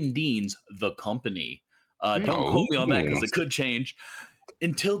Logan Dean's The Company. Don't quote me on that because it could change.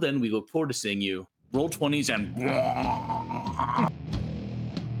 Until then, we look forward to seeing you. Roll 20s and